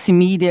 legacy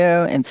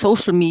media and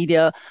social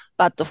media,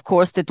 but of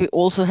course that we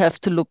also have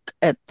to look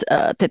at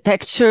the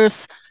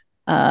textures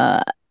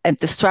and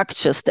the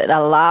structures that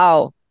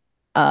allow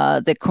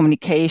the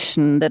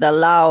communication, that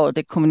allow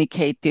the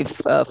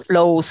communicative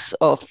flows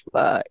of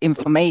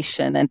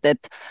information, and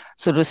that,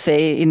 so to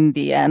say, in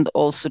the end,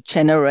 also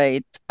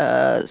generate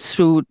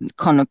through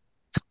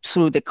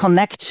the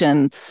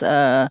connections,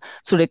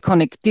 through the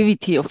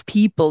connectivity of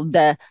people,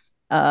 the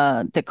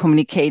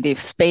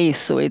communicative space.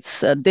 So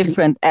it's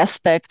different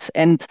aspects,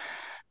 and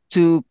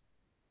to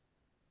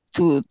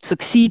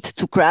succeed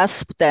to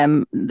grasp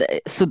them,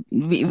 so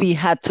we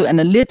had to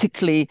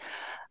analytically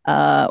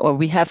or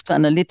we have to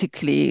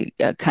analytically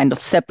kind of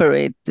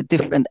separate the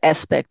different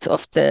aspects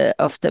of the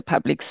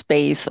public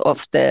space,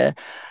 of the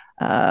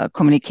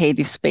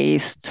communicative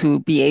space, to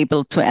be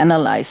able to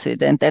analyze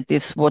it. And that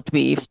is what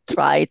we've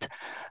tried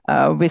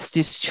with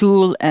this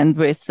tool and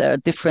with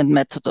different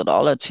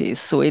methodologies.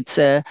 So it's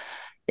a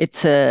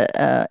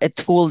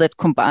tool that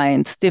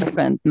combines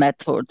different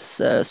methods,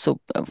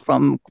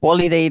 from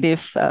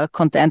qualitative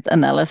content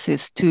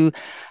analysis to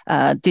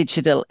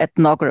digital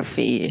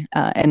ethnography,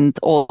 and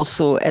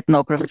also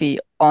ethnography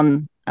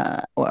on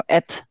or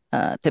at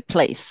the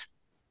place.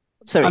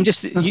 Sorry.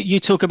 You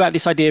talk about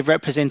this idea of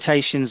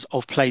representations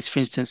of place, for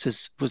instance,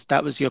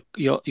 that was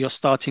your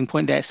starting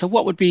point there. So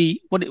what do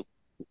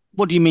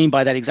you mean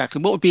by that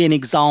exactly? What would be an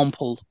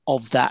example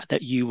of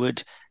that you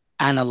would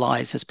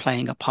analyze as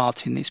playing a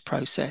part in this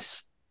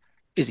process?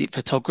 Is it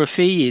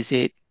photography? Is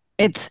it?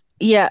 It's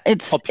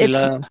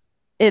popular.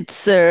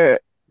 It's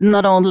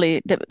not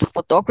only the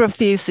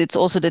photographies; it's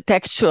also the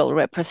textual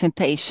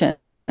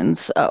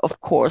representations, of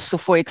course. So,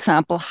 for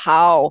example,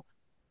 how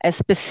a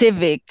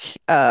specific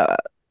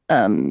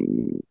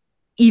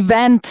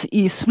event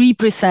is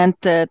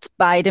represented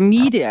by the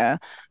media,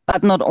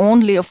 but not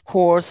only, of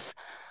course,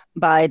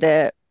 by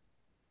the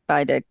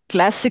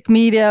classic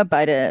media,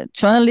 by the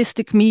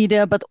journalistic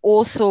media, but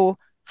also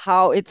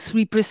how it's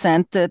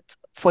represented.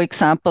 For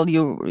example,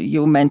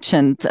 you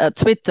mentioned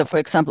Twitter, for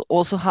example,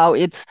 also how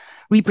it's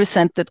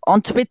represented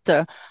on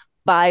Twitter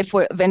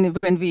when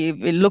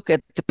we look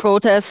at the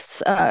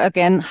protests,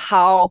 again,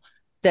 how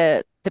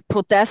the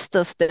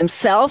protesters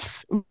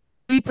themselves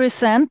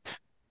represent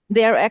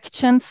their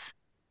actions,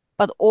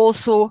 but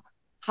also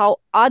how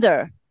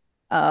other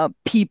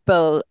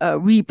people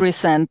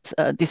represent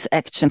these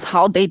actions,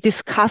 how they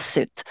discuss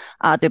it.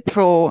 Are they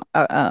pro?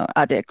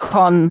 Are they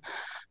con?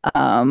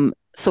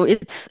 So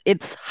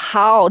it's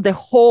how the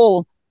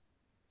whole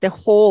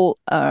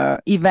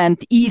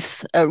event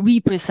is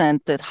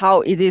represented,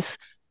 how it is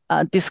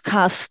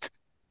discussed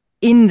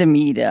in the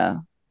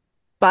media,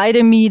 by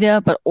the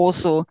media, but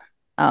also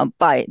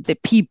by the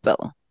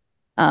people.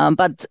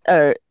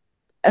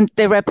 And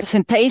the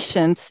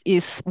representations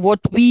is what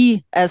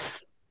we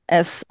as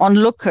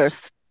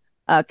onlookers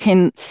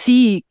can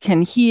see,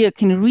 can hear,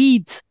 can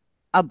read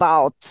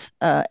about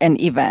an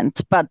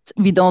event, but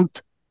we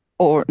don't,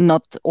 or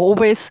not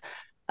always,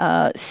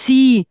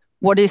 see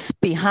what is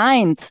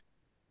behind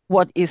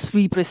what is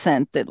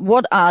represented.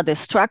 What are the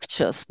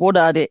structures? What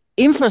are the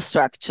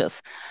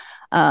infrastructures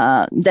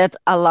that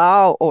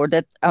allow or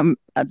that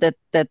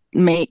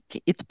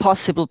make it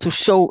possible to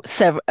show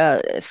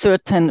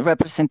certain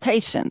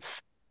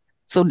representations?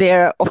 So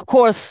there, of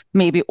course,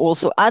 maybe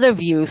also other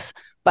views,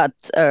 but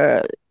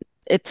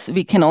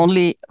we can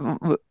only,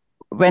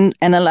 when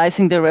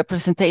analyzing the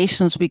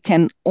representations, we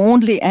can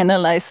only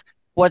analyze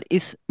what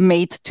is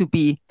made to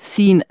be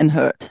seen and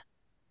heard.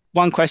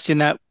 One question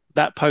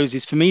that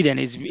poses for me then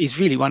is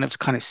really one of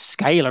kind of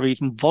scale or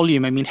even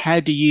volume. I mean, how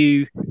do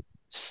you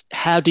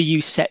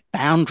set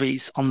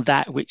boundaries on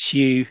that which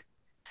you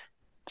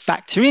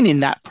factor in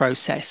that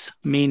process?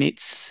 I mean,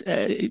 it's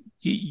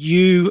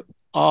you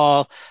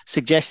are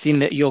suggesting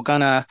that you're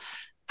gonna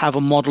have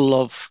a model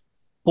of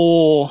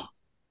 4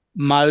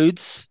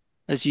 modes,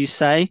 as you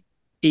say,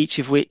 each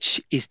of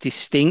which is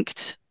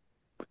distinct,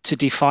 to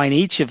define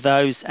each of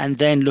those and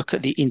then look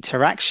at the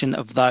interaction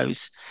of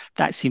those.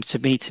 That seems to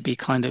me to be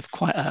kind of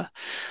quite a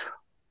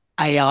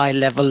AI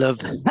level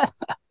of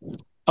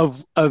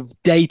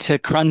data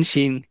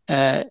crunching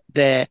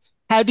there.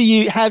 How do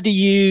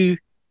you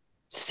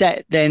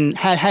set then?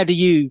 How do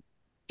you,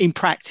 in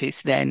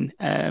practice, then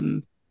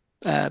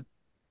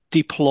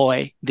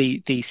deploy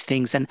these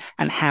things, and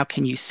how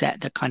can you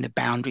set the kind of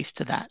boundaries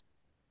to that?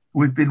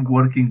 We've been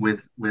working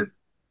with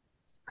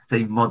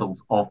same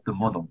models of the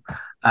model.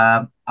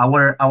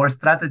 Our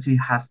strategy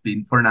has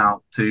been, for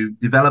now, to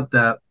develop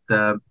the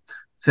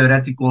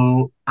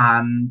theoretical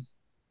and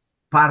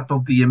part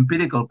of the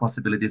empirical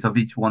possibilities of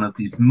each one of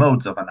these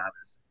modes of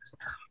analysis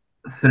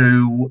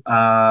through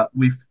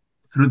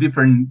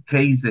different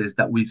cases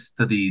that we've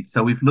studied.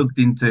 So we've looked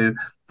into,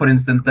 for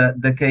instance,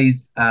 the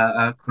case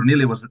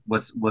Cornelia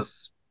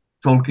was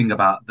talking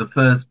about. The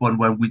first one,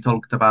 when we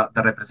talked about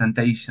the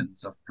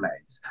representations of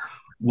plays,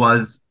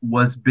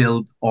 was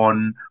built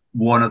on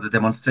one of the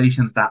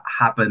demonstrations that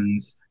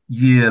happens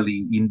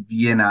yearly in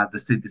Vienna, the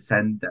city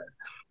center.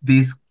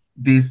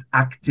 This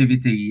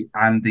activity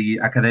and the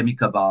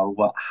Akademikerball,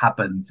 what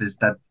happens is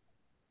that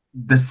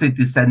the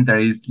city center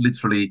is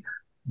literally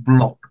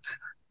blocked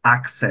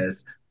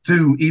access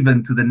to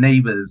the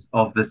neighbors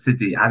of the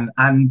city,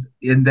 and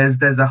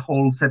there's a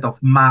whole set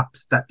of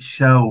maps that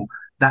show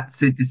that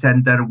city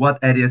center, what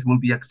areas will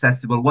be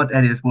accessible, what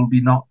areas will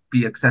be not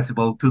be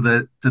accessible to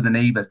the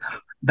neighbors.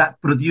 That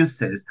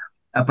produces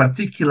a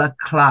particular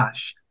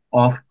clash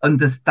of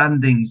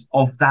understandings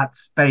of that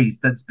space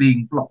that's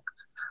being blocked.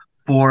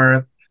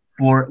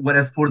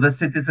 Whereas for the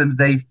citizens,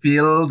 they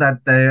feel that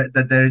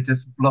they're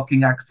just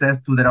blocking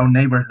access to their own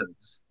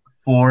neighborhoods.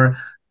 For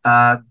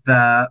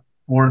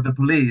the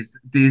police,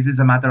 this is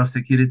a matter of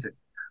security.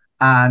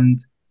 And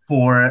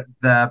for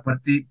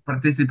the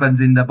participants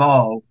in the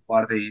ball,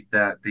 or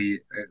the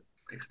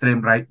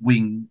extreme right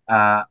wing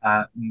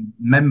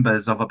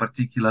members of a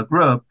particular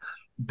group,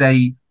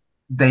 they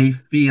they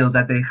feel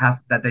that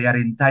they are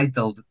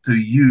entitled to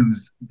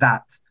use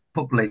that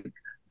public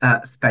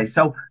space.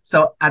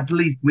 So at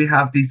least we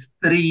have these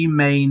three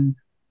main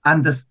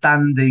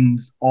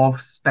understandings of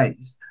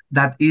space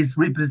that is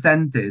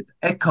represented,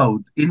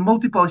 echoed in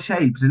multiple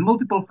shapes, in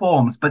multiple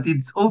forms, but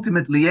it's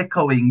ultimately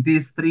echoing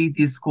these three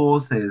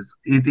discourses.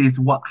 It is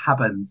what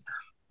happens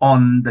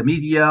on the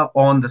media,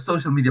 on the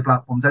social media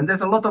platforms, and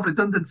there's a lot of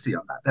redundancy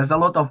on that. There's a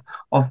lot of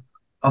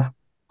uh,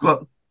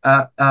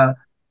 uh,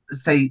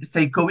 say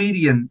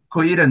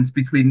coherence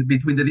between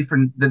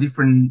the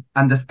different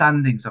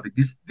understandings of it.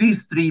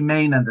 These three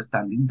main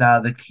understandings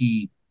are the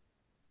key.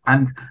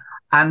 And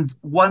and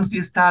once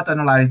you start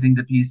analyzing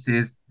the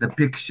pieces, the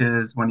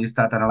pictures, when you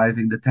start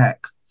analyzing the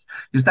texts,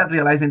 you start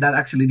realizing that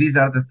actually these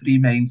are the three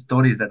main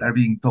stories that are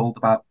being told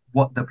about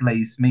what the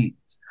place means.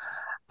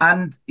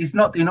 And it's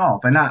not enough.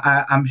 And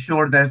I'm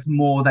sure there's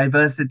more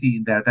diversity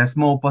in there. There's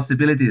more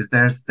possibilities.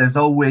 There's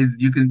always,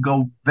 you can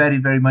go very,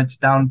 very much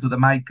down to the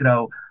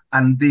micro.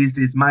 And this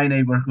is my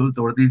neighborhood,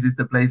 or this is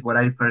the place where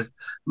I first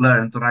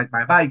learned to ride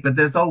my bike. But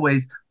there's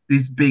always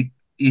this big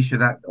issue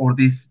that, or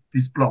these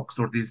blocks,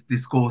 or these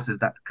discourses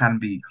that can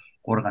be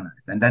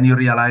organized. And then you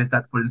realize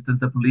that, for instance,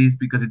 the police,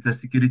 because it's a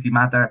security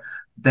matter,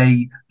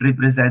 they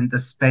represent a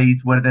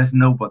space where there's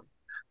nobody,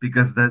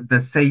 because the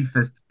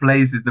safest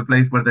place is the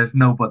place where there's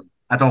nobody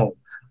at all.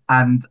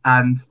 And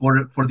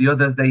for the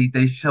others,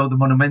 they show the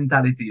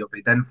monumentality of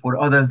it, and for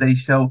others they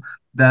show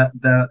the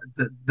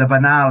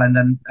banal and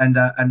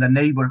the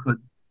neighborhood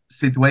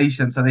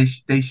situation. So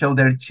they show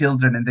their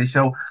children, and they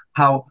show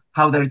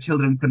how their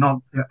children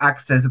cannot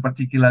access a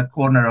particular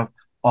corner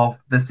of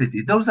the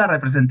city. Those are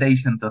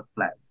representations of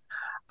place.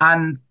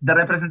 And the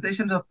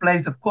representations of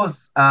place, of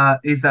course,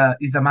 is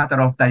a matter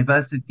of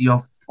diversity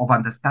of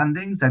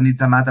understandings, and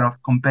it's a matter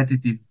of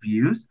competitive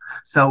views.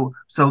 So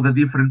the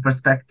different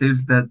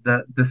perspectives,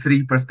 the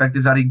three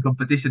perspectives are in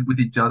competition with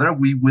each other.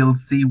 We will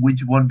see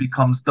which one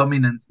becomes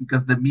dominant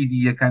because the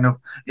media kind of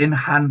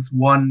enhance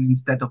one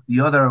instead of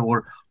the other,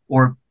 or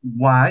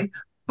why.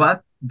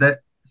 But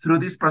through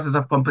this process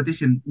of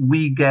competition,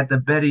 we get a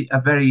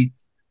very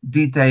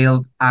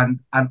detailed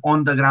and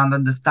on the ground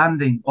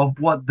understanding of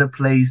what the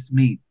place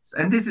means.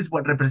 And this is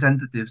what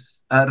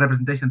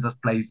representations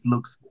of place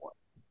looks for.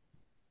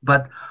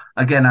 But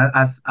again,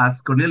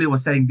 as Cornelia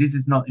was saying, this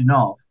is not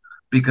enough,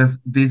 because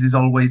this is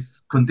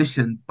always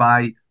conditioned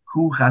by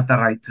who has the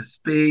right to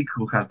speak,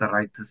 who has the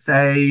right to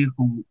say,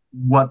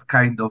 what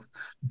kind of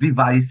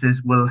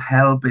devices will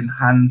help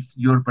enhance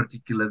your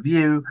particular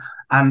view,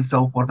 and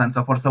so forth and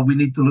so forth. So we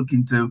need to look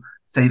into,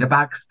 say, the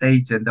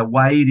backstage and the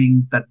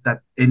wirings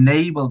that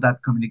enable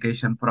that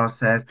communication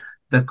process,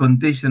 the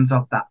conditions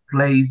of that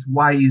place.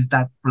 Why is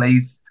that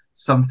place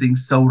something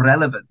so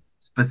relevant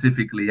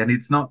specifically? And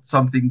it's not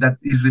something that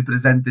is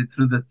represented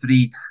through the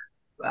three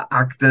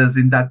actors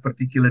in that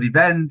particular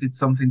event. It's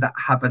something that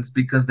happens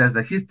because there's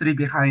a history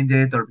behind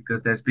it, or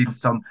because there's been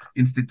some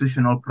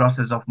institutional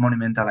process of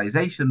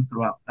monumentalization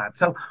throughout that.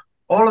 So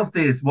all of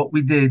this, what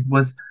we did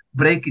was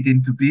break it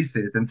into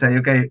pieces and say,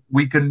 okay,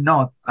 we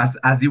cannot,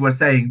 as you were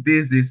saying,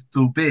 this is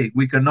too big.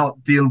 We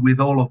cannot deal with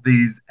all of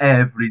these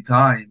every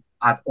time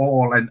at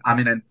all, and I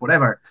mean, and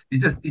forever. It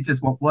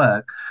just won't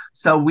work.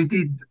 So we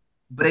did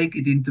break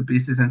it into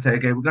pieces and say,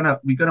 okay, we're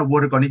gonna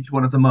work on each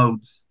one of the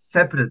modes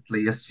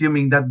separately,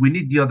 assuming that we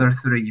need the other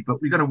three,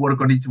 but we're gonna work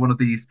on each one of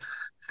these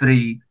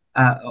three,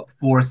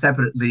 four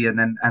separately, and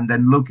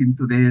then look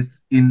into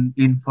this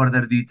in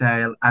further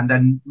detail, and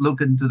then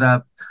look into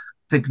the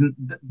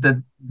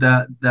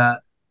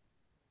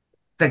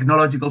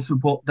technological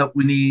support that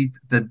we need,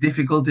 the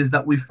difficulties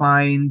that we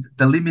find,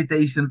 the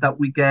limitations that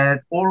we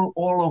get.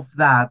 All of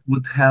that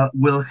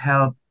will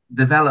help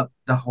develop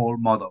the whole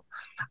model.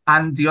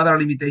 And the other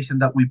limitation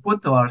that we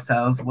put to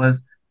ourselves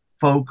was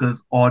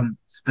focus on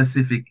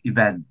specific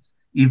events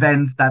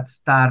that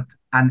start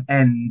and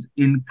end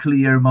in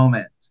clear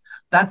moments.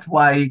 That's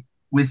why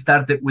we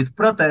started with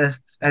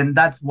protests, and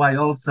that's why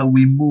also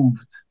we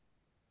moved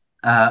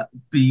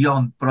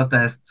beyond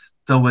protests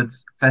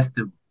towards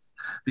festivals,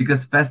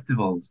 because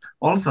festivals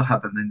also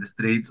happen in the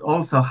streets,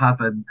 also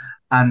happen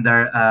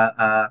under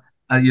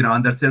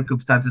under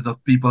circumstances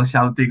of people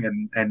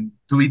shouting and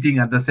tweeting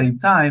at the same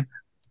time.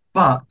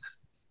 But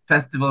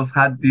festivals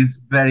had this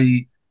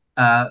very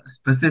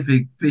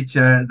specific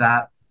feature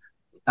that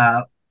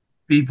uh,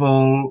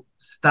 people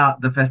start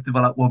the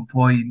festival at one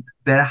point.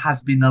 There has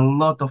been a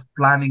lot of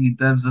planning in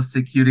terms of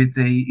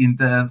security, in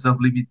terms of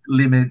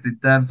limits, in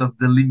terms of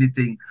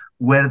delimiting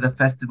where the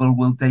festival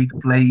will take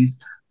place,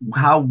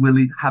 how will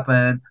it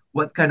happen,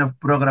 what kind of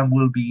program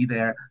will be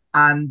there,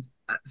 and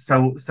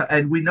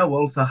and we know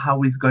also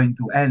how it's going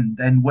to end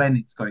and when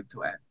it's going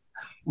to end,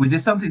 which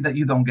is something that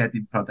you don't get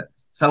in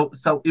protests.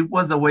 So it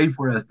was a way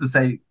for us to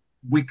say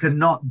we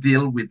cannot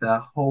deal with the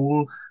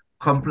whole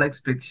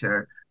complex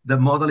picture. The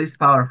model is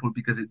powerful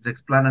because it's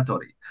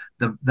explanatory.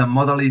 The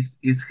model is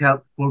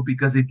helpful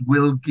because it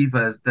will give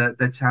us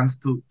the chance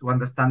to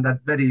understand that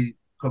very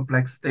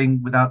complex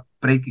thing without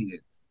breaking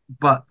it.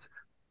 But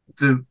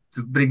to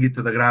bring it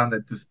to the ground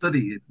and to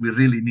study it, we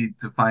really need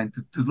to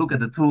look at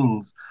the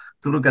tools,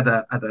 to look at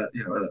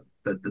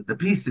the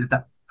pieces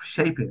that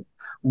shape it.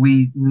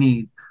 We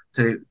need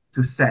to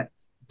set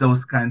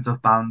those kinds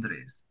of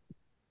boundaries,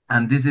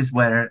 and this is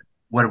where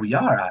we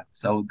are at.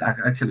 So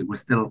actually, we're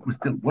still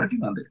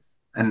working on this,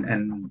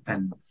 and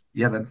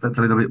yeah, that's a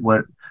little bit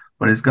where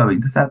it's going.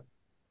 Does that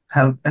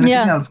help?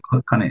 Anything else,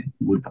 Connie?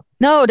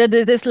 No, that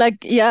is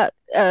like,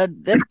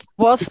 that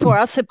was for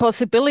us a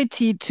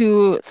possibility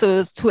to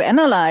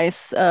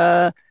analyze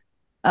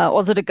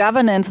also the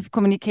governance of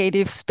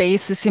communicative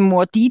spaces in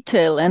more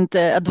detail. And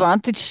the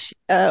advantage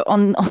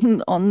on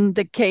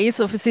the case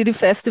of a city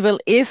festival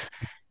is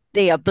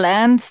they are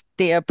planned,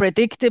 they are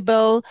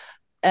predictable,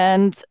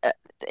 and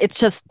it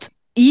just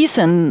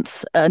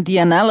eases the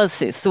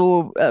analysis.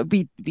 So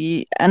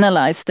we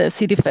analyzed the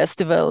city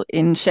festival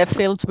in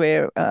Sheffield,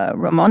 where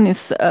Ramon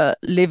is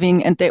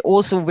living, and they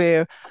also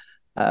were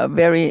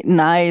very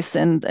nice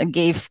and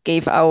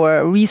gave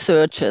our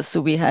researchers.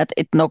 So we had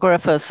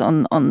ethnographers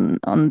on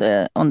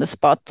the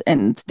spot,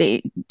 and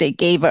they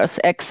gave us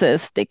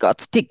access. They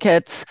got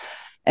tickets,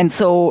 and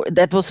so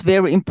that was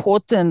very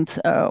important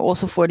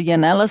also for the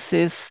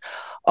analysis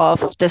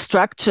of the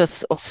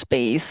structures of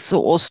space.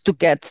 So also to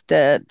get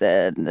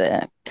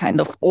the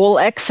kind of all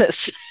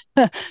access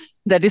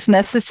that is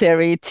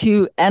necessary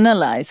to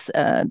analyze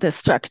the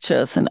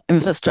structures and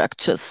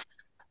infrastructures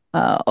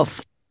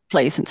of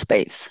place and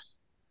space.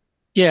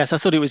 Yes, I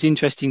thought it was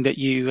interesting that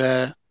you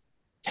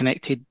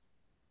connected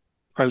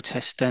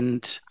protest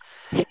and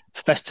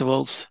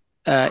festivals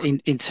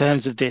in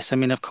terms of this. I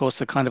mean, of course,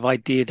 the kind of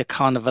idea, the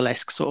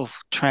carnivalesque sort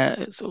of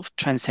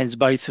transcends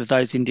both of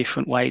those in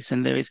different ways.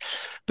 And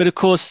but of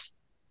course,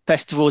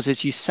 festivals,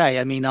 as you say,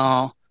 I mean,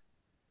 are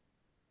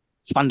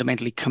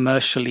fundamentally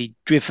commercially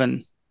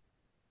driven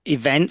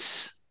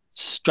events,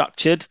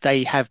 structured.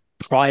 They have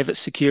private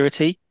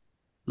security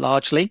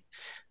largely,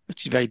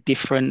 which is very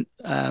different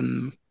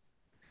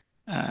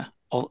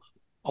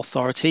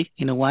authority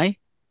in a way.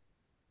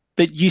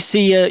 But you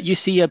see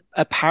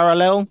a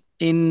parallel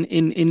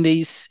in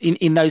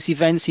those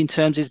events in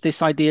terms of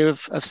this idea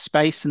of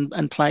space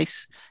and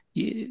place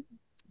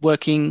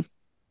working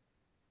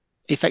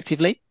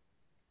effectively.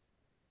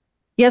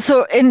 Yeah,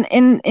 so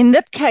in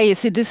that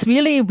case, it is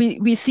really,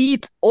 we see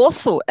it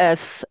also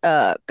as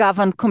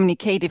governed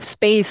communicative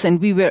space, and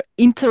we were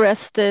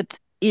interested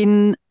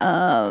in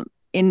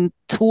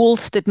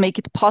tools that make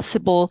it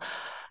possible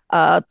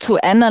to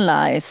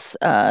analyze,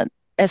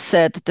 as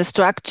said, the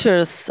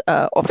structures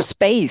of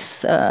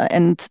space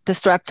and the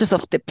structures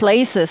of the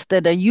places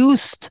that are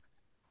used.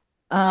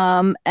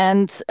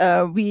 And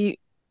we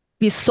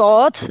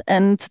saw it,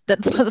 and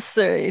that was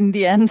in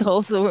the end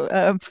also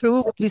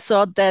proved. We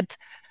saw that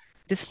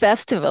these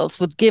festivals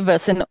would give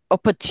us an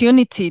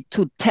opportunity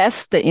to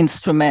test the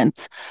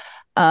instrument,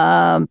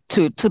 to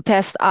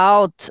test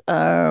out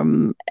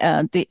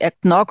the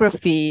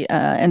ethnography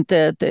and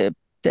the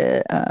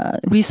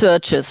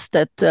researchers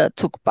that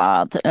took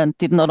part and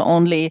did not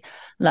only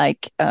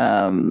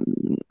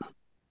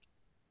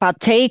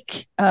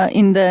partake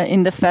in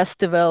the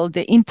festival.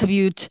 They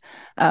interviewed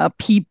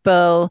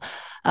people.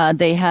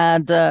 They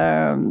had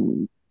a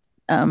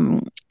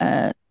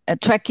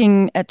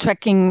tracking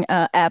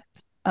app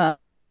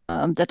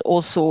that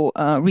also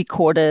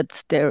recorded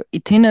their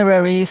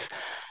itineraries.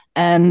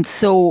 And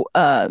so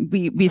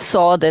we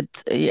saw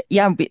that,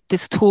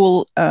 this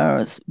tool,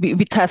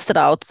 we tested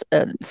out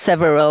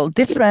several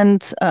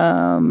different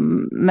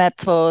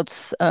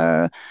methods,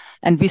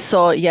 and we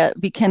saw,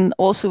 we can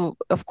also,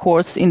 of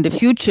course, in the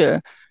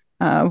future,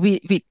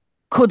 we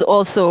could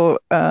also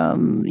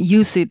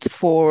use it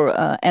for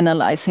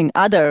analyzing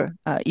other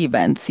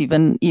events,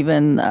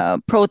 even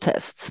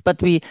protests.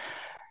 But we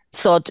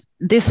thought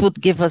this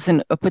would give us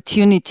an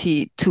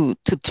opportunity to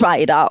try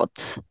it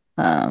out.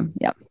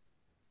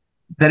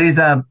 There is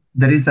a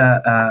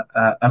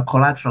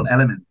collateral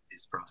element in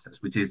this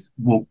process, which is,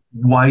 well,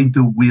 why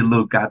do we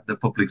look at the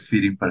public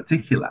sphere in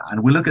particular?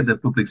 And we look at the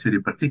public sphere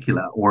in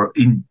particular, or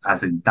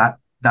as in that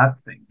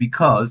thing,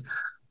 because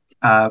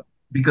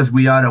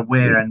we are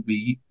aware and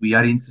we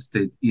are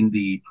interested in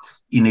the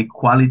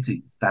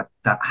inequalities that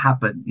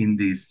happen in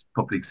this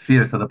public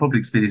sphere. So the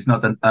public sphere is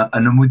not an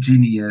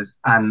homogeneous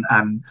and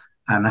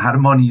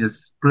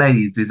harmonious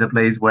place. It's a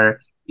place where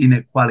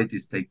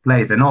inequalities take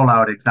place, and all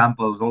the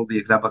examples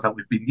that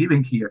we've been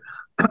giving here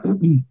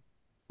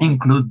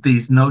include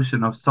this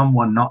notion of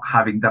someone not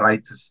having the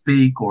right to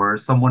speak or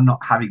someone not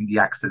having the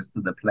access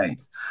to the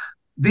place.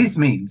 This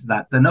means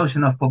that the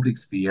notion of public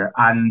sphere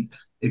and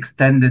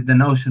extended the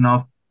notion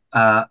of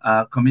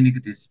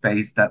communicative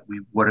space that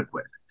we work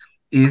with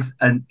is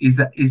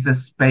a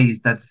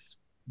space that's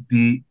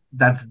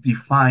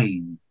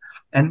defined,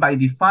 and by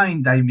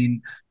defined I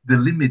mean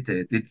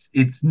delimited.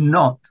 It's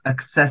not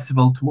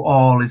accessible to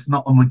all. It's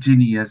not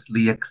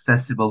homogeneously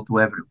accessible to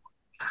everyone.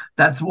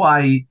 That's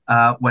why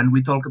when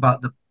we talk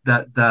about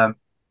the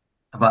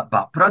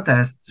about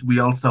protests, we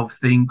also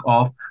think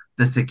of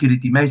the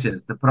security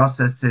measures, the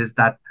processes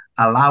that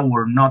allow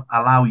or not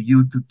allow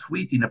you to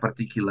tweet in a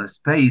particular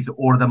space,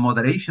 or the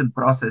moderation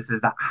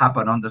processes that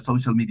happen on the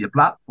social media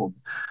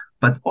platforms,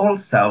 but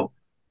also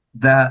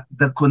the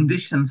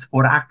conditions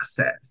for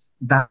access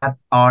that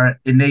are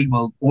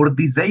enabled or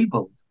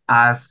disabled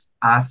as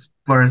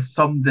per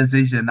some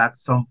decision at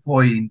some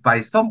point by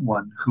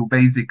someone who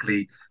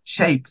basically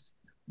shapes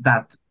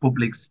that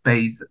public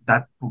space,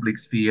 that public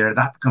sphere,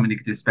 that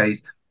communicative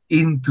space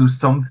into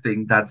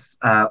something that's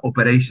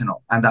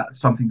operational, and that's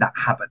something that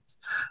happens.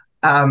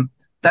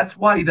 That's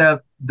why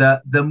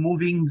the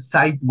moving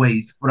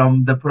sideways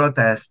from the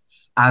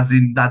protests, as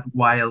in that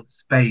wild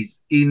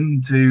space,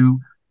 into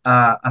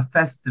a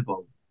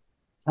festival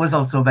was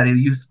also very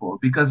useful,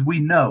 because we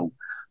know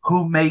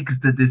who makes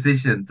the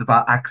decisions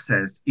about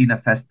access in a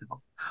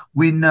festival.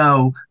 We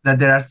know that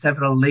there are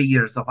several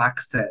layers of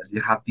access.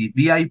 You have the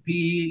VIP,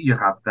 you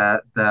have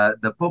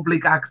the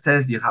public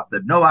access, you have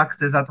the no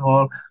access at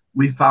all.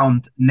 We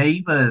found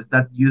neighbors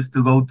that used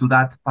to go to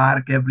that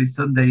park every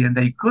Sunday and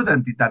they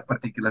couldn't in that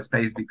particular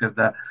space because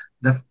the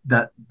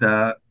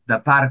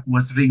park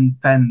was ring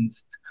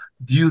fenced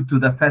due to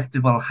the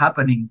festival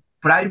happening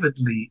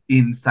privately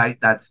inside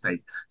that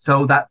space.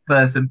 So that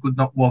person could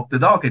not walk the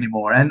dog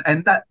anymore. And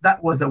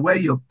that was a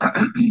way of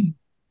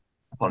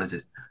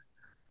apologies,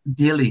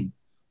 dealing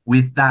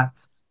with that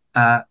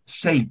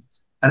shaped,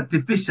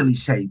 artificially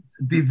shaped,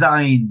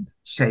 designed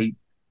shaped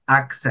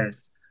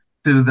access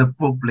to the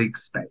public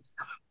space.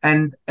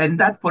 And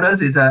that for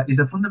us is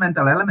a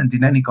fundamental element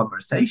in any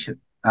conversation.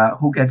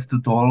 Who gets to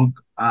talk?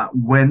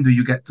 When do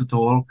you get to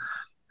talk?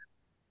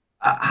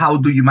 How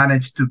do you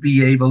manage to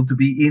be able to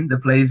be in the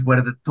place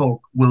where the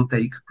talk will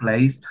take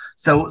place?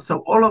 So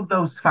all of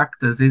those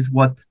factors is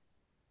what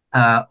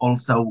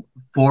also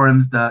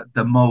forms the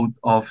mode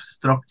of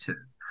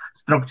structures.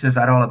 Structures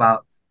are all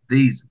about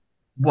these: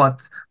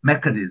 what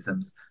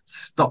mechanisms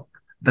stop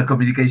the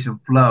communication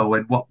flow,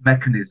 and what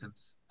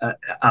mechanisms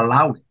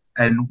allow it,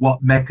 and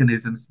what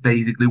mechanisms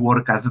basically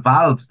work as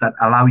valves that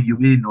allow you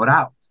in or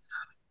out.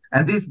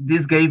 And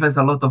this gave us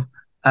a lot of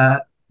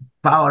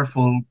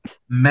powerful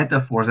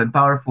metaphors and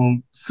powerful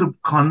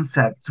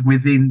sub-concepts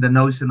within the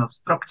notion of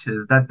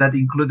structures that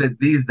included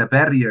the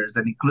barriers,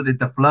 and included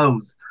the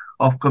flows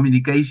of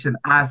communication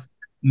as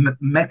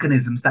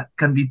mechanisms that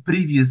can be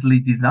previously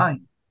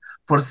designed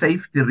for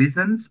safety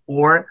reasons,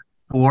 or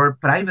for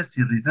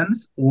privacy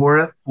reasons,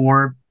 or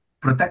for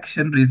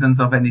protection reasons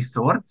of any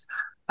sort.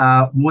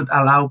 Would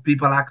allow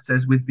people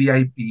access with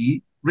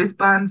VIP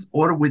wristbands,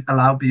 or would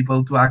allow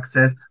people to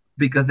access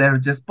because they're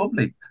just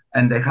public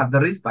and they have the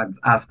wristbands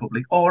as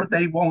public, or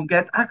they won't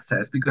get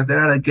access because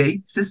there are a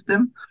gate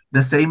system,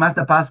 the same as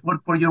the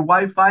password for your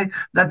Wi-Fi,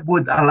 that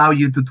would allow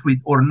you to tweet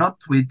or not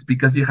tweet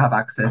because you have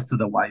access to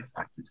the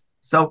Wi-Fi system.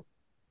 So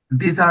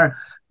these are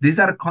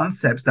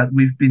concepts that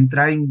we've been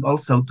trying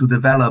also to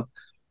develop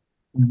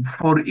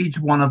for each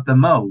one of the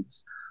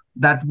modes,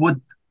 that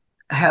would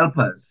help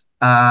us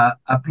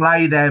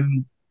apply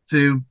them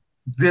to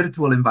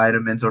virtual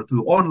environments, or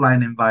to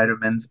online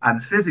environments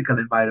and physical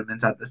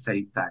environments at the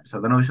same time. So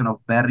the notion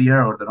of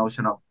barrier, or the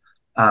notion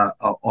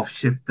of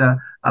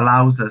shifter,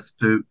 allows us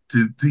to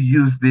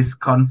use this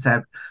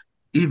concept,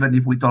 even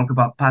if we talk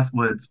about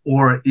passwords,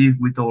 or if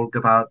we talk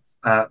about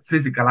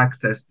physical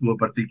access to a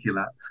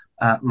particular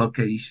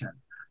location.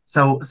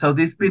 So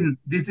this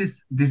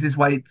is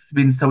why it's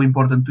been so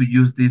important to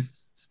use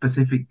these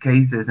specific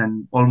cases,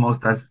 and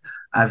almost as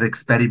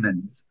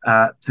experiments,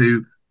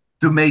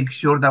 to make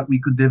sure that we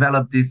could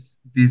develop these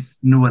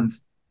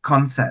nuanced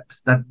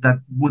concepts that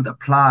would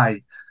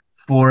apply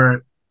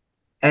for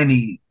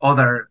any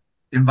other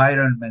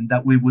environment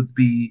that we would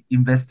be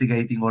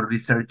investigating or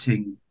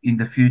researching in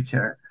the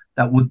future,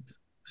 that would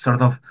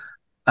sort of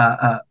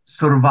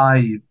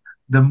survive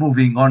the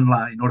moving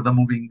online, or the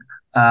moving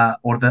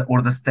or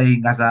the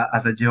staying as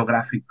a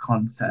geographic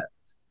concept.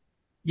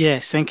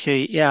 Yes, thank you.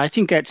 Yeah, I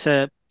think it's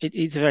a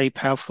very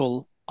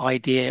powerful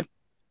idea.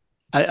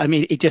 I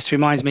mean, it just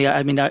reminds me.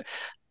 I mean,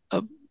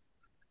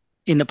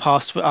 in the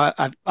past,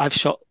 I've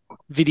shot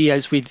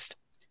videos with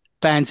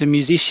bands and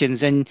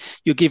musicians, and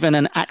you're given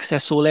an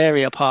access all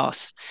area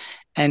pass,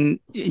 and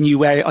you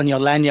wear it on your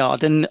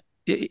lanyard, and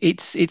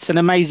it's an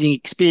amazing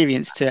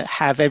experience to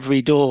have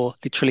every door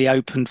literally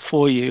opened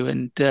for you,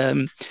 and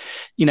to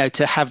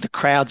have the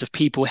crowds of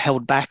people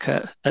held back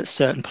at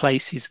certain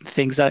places and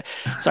things. So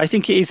I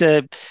think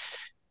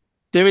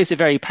there is a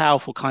very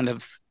powerful kind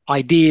of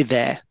idea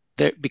there,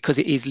 because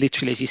it is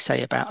literally, as you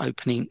say, about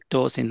opening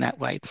doors in that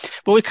way.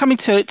 But we're coming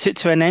to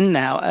an end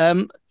now.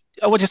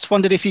 I just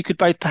wondered if you could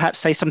both perhaps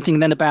say something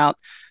then about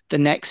the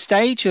next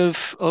stage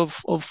of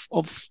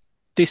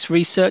this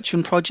research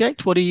and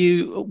project?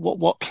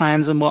 What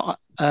plans and what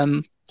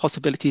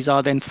possibilities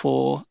are then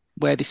for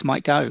where this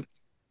might go?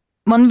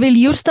 Mon, will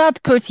you start?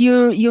 Because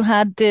you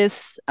had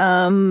this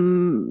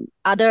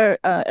other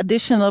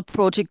additional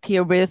project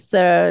here with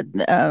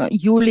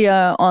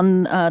Julia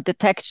on the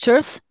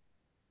textures.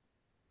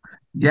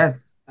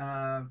 Yes.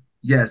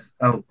 Yes.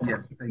 Oh,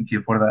 yes. Thank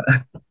you for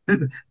that.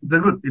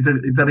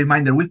 It's a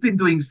reminder. We've been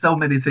doing so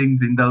many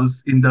things in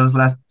those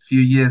last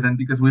few years, and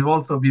because we've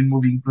also been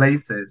moving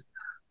places,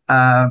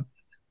 the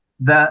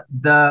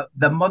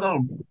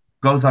model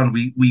goes on.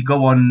 We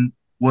go on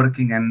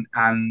working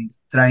and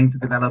trying to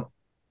develop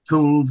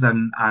tools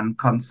and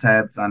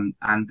concepts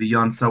and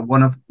beyond. So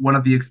one of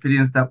the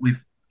experience that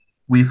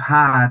we've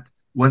had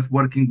was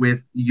working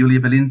with Julia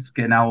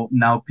Belinsky, now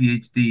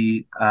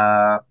PhD,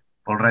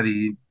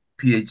 already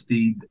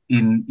PhD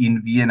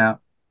in Vienna,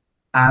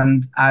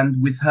 and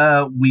with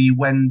her we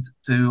went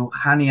to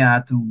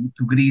Hania to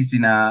Greece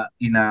in a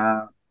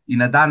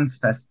dance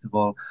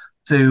festival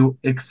to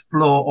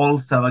explore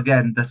also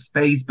again the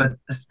space, but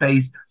a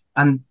space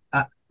and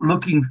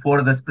looking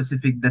for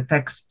the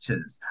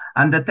textures,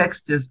 and the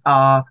textures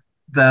are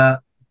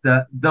the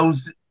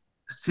those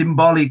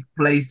symbolic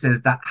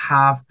places that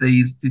have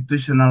the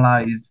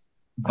institutionalized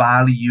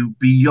value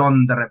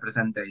beyond the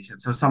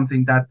representation. So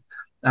something that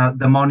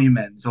the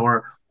monuments,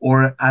 or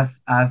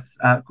as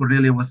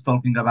Cornelia was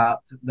talking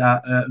about,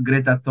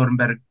 Greta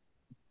Thunberg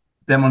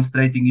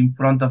demonstrating in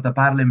front of the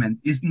parliament,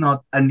 is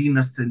not an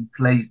innocent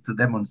place to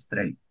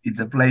demonstrate. It's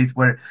a place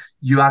where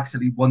you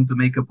actually want to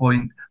make a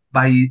point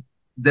by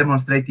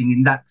demonstrating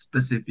in that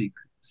specific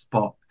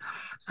spot.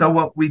 So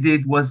what we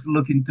did was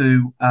look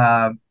into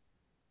the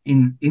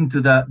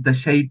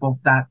shape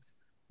of that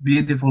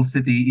beautiful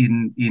city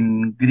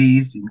in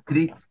Greece, in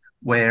Crete,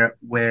 where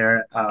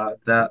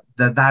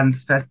the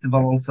dance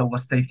festival also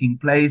was taking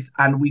place,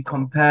 and we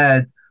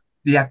compared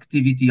the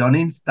activity on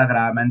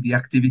Instagram and the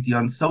activity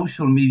on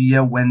social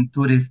media when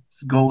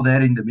tourists go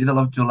there in the middle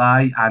of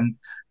July and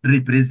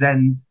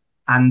represent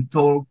and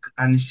talk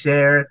and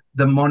share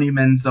the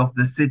monuments of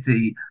the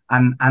city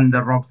and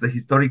the rocks, the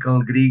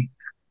historical Greek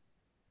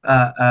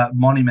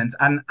monuments,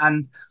 and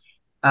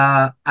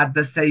at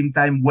the same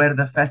time where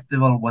the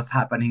festival was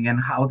happening and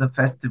how the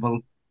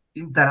festival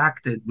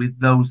interacted with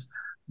those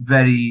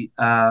very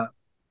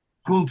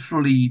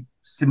culturally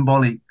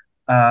symbolic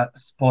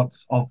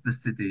spots of the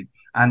city.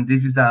 And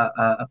this is a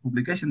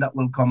publication that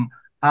will come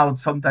out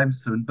sometime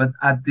soon. But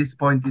at this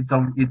point, it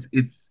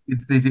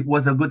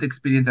was a good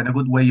experience and a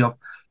good way of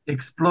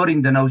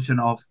exploring the notion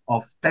of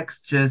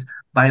textures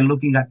by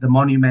looking at the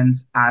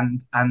monuments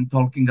and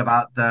talking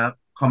about the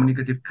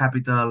communicative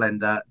capital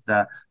and the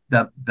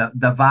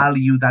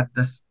value that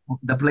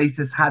the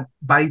places had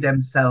by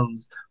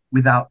themselves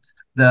without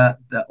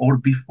or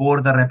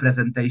before the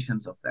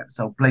representations of them.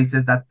 So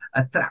places that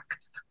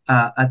attract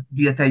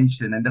the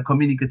attention and the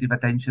communicative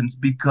attentions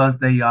because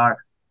they are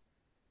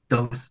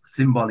those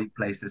symbolic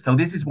places. So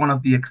this is one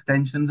of the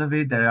extensions of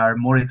it. There are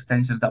more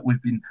extensions that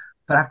we've been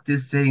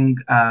practicing.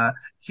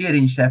 Here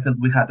in Sheffield,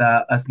 we had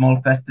a small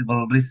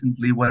festival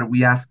recently where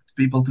we asked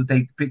people to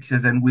take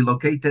pictures, and we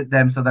located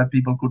them so that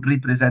people could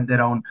represent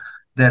their own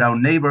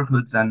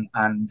neighborhoods, and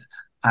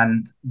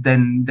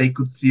then they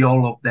could see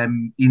all of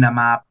them in a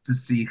map to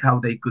see how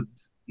they could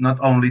not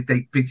only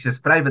take pictures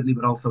privately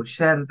but also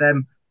share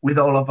them with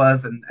all of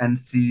us and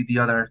see each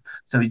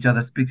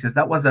other's pictures.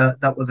 That was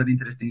an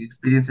interesting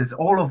experience.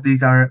 All of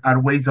these are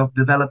ways of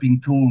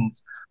developing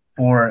tools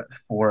for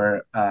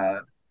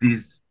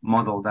this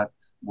model that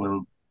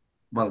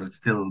it's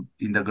still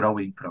in the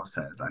growing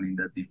process and in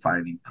the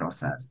defining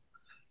process.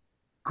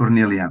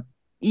 Cornelia.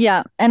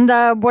 Yeah, and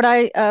what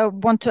I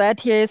want to add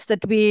here is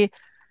that we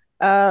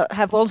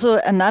have also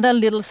another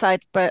little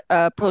side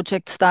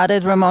project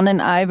started, Ramon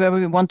and I, where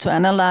we want to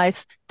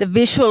analyze the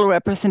visual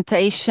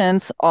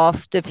representations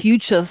of the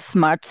future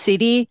smart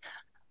city,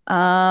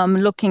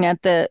 looking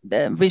at the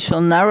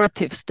visual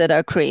narratives that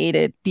are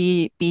created,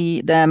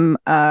 be them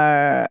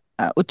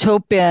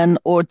utopian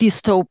or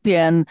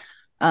dystopian.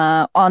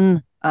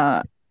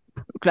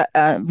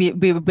 We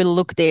will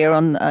look there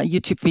on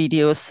YouTube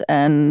videos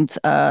and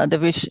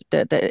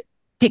the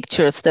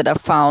pictures that are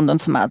found on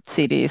smart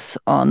cities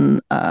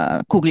on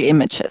Google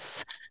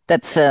Images.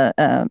 That's a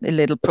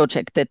little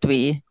project that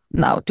we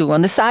now do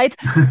on the side.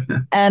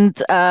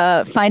 And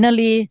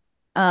finally,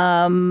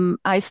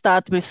 I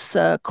start with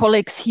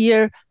colleagues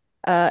here,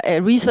 a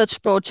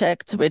research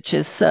project, which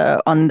is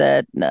on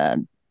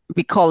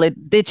we call it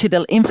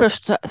digital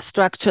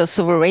infrastructure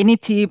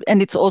sovereignty,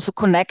 and it's also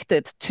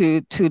connected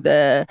to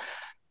the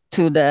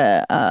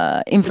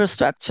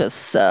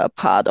infrastructures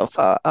part of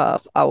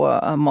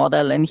our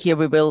model. And here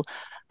we will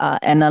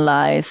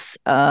analyze,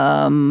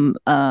 or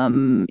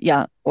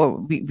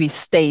we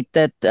state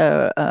that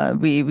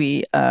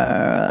we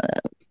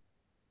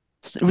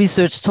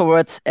research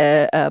towards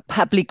a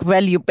public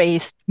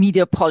value-based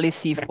media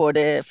policy for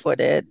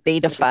the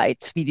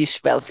datafied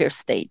Swedish welfare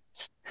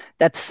state.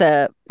 That's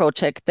a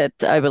project that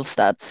I will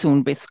start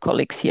soon with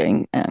colleagues here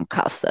in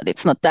Karlstad.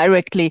 It's not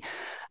directly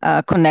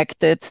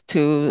connected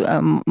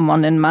to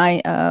Mon and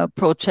my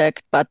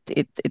project, but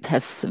it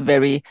has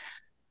very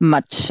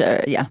much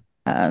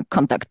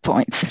contact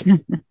points.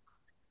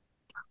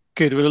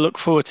 Good. We'll look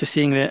forward to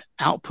seeing the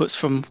outputs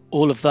from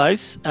all of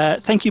those.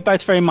 Thank you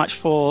both very much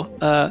for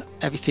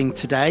everything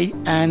today,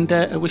 and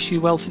I wish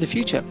you well for the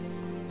future.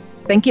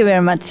 Thank you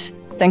very much.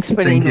 Thanks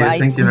for the invite.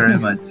 Thank you very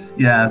much.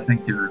 Yeah,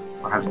 thank you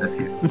for having us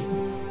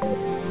here.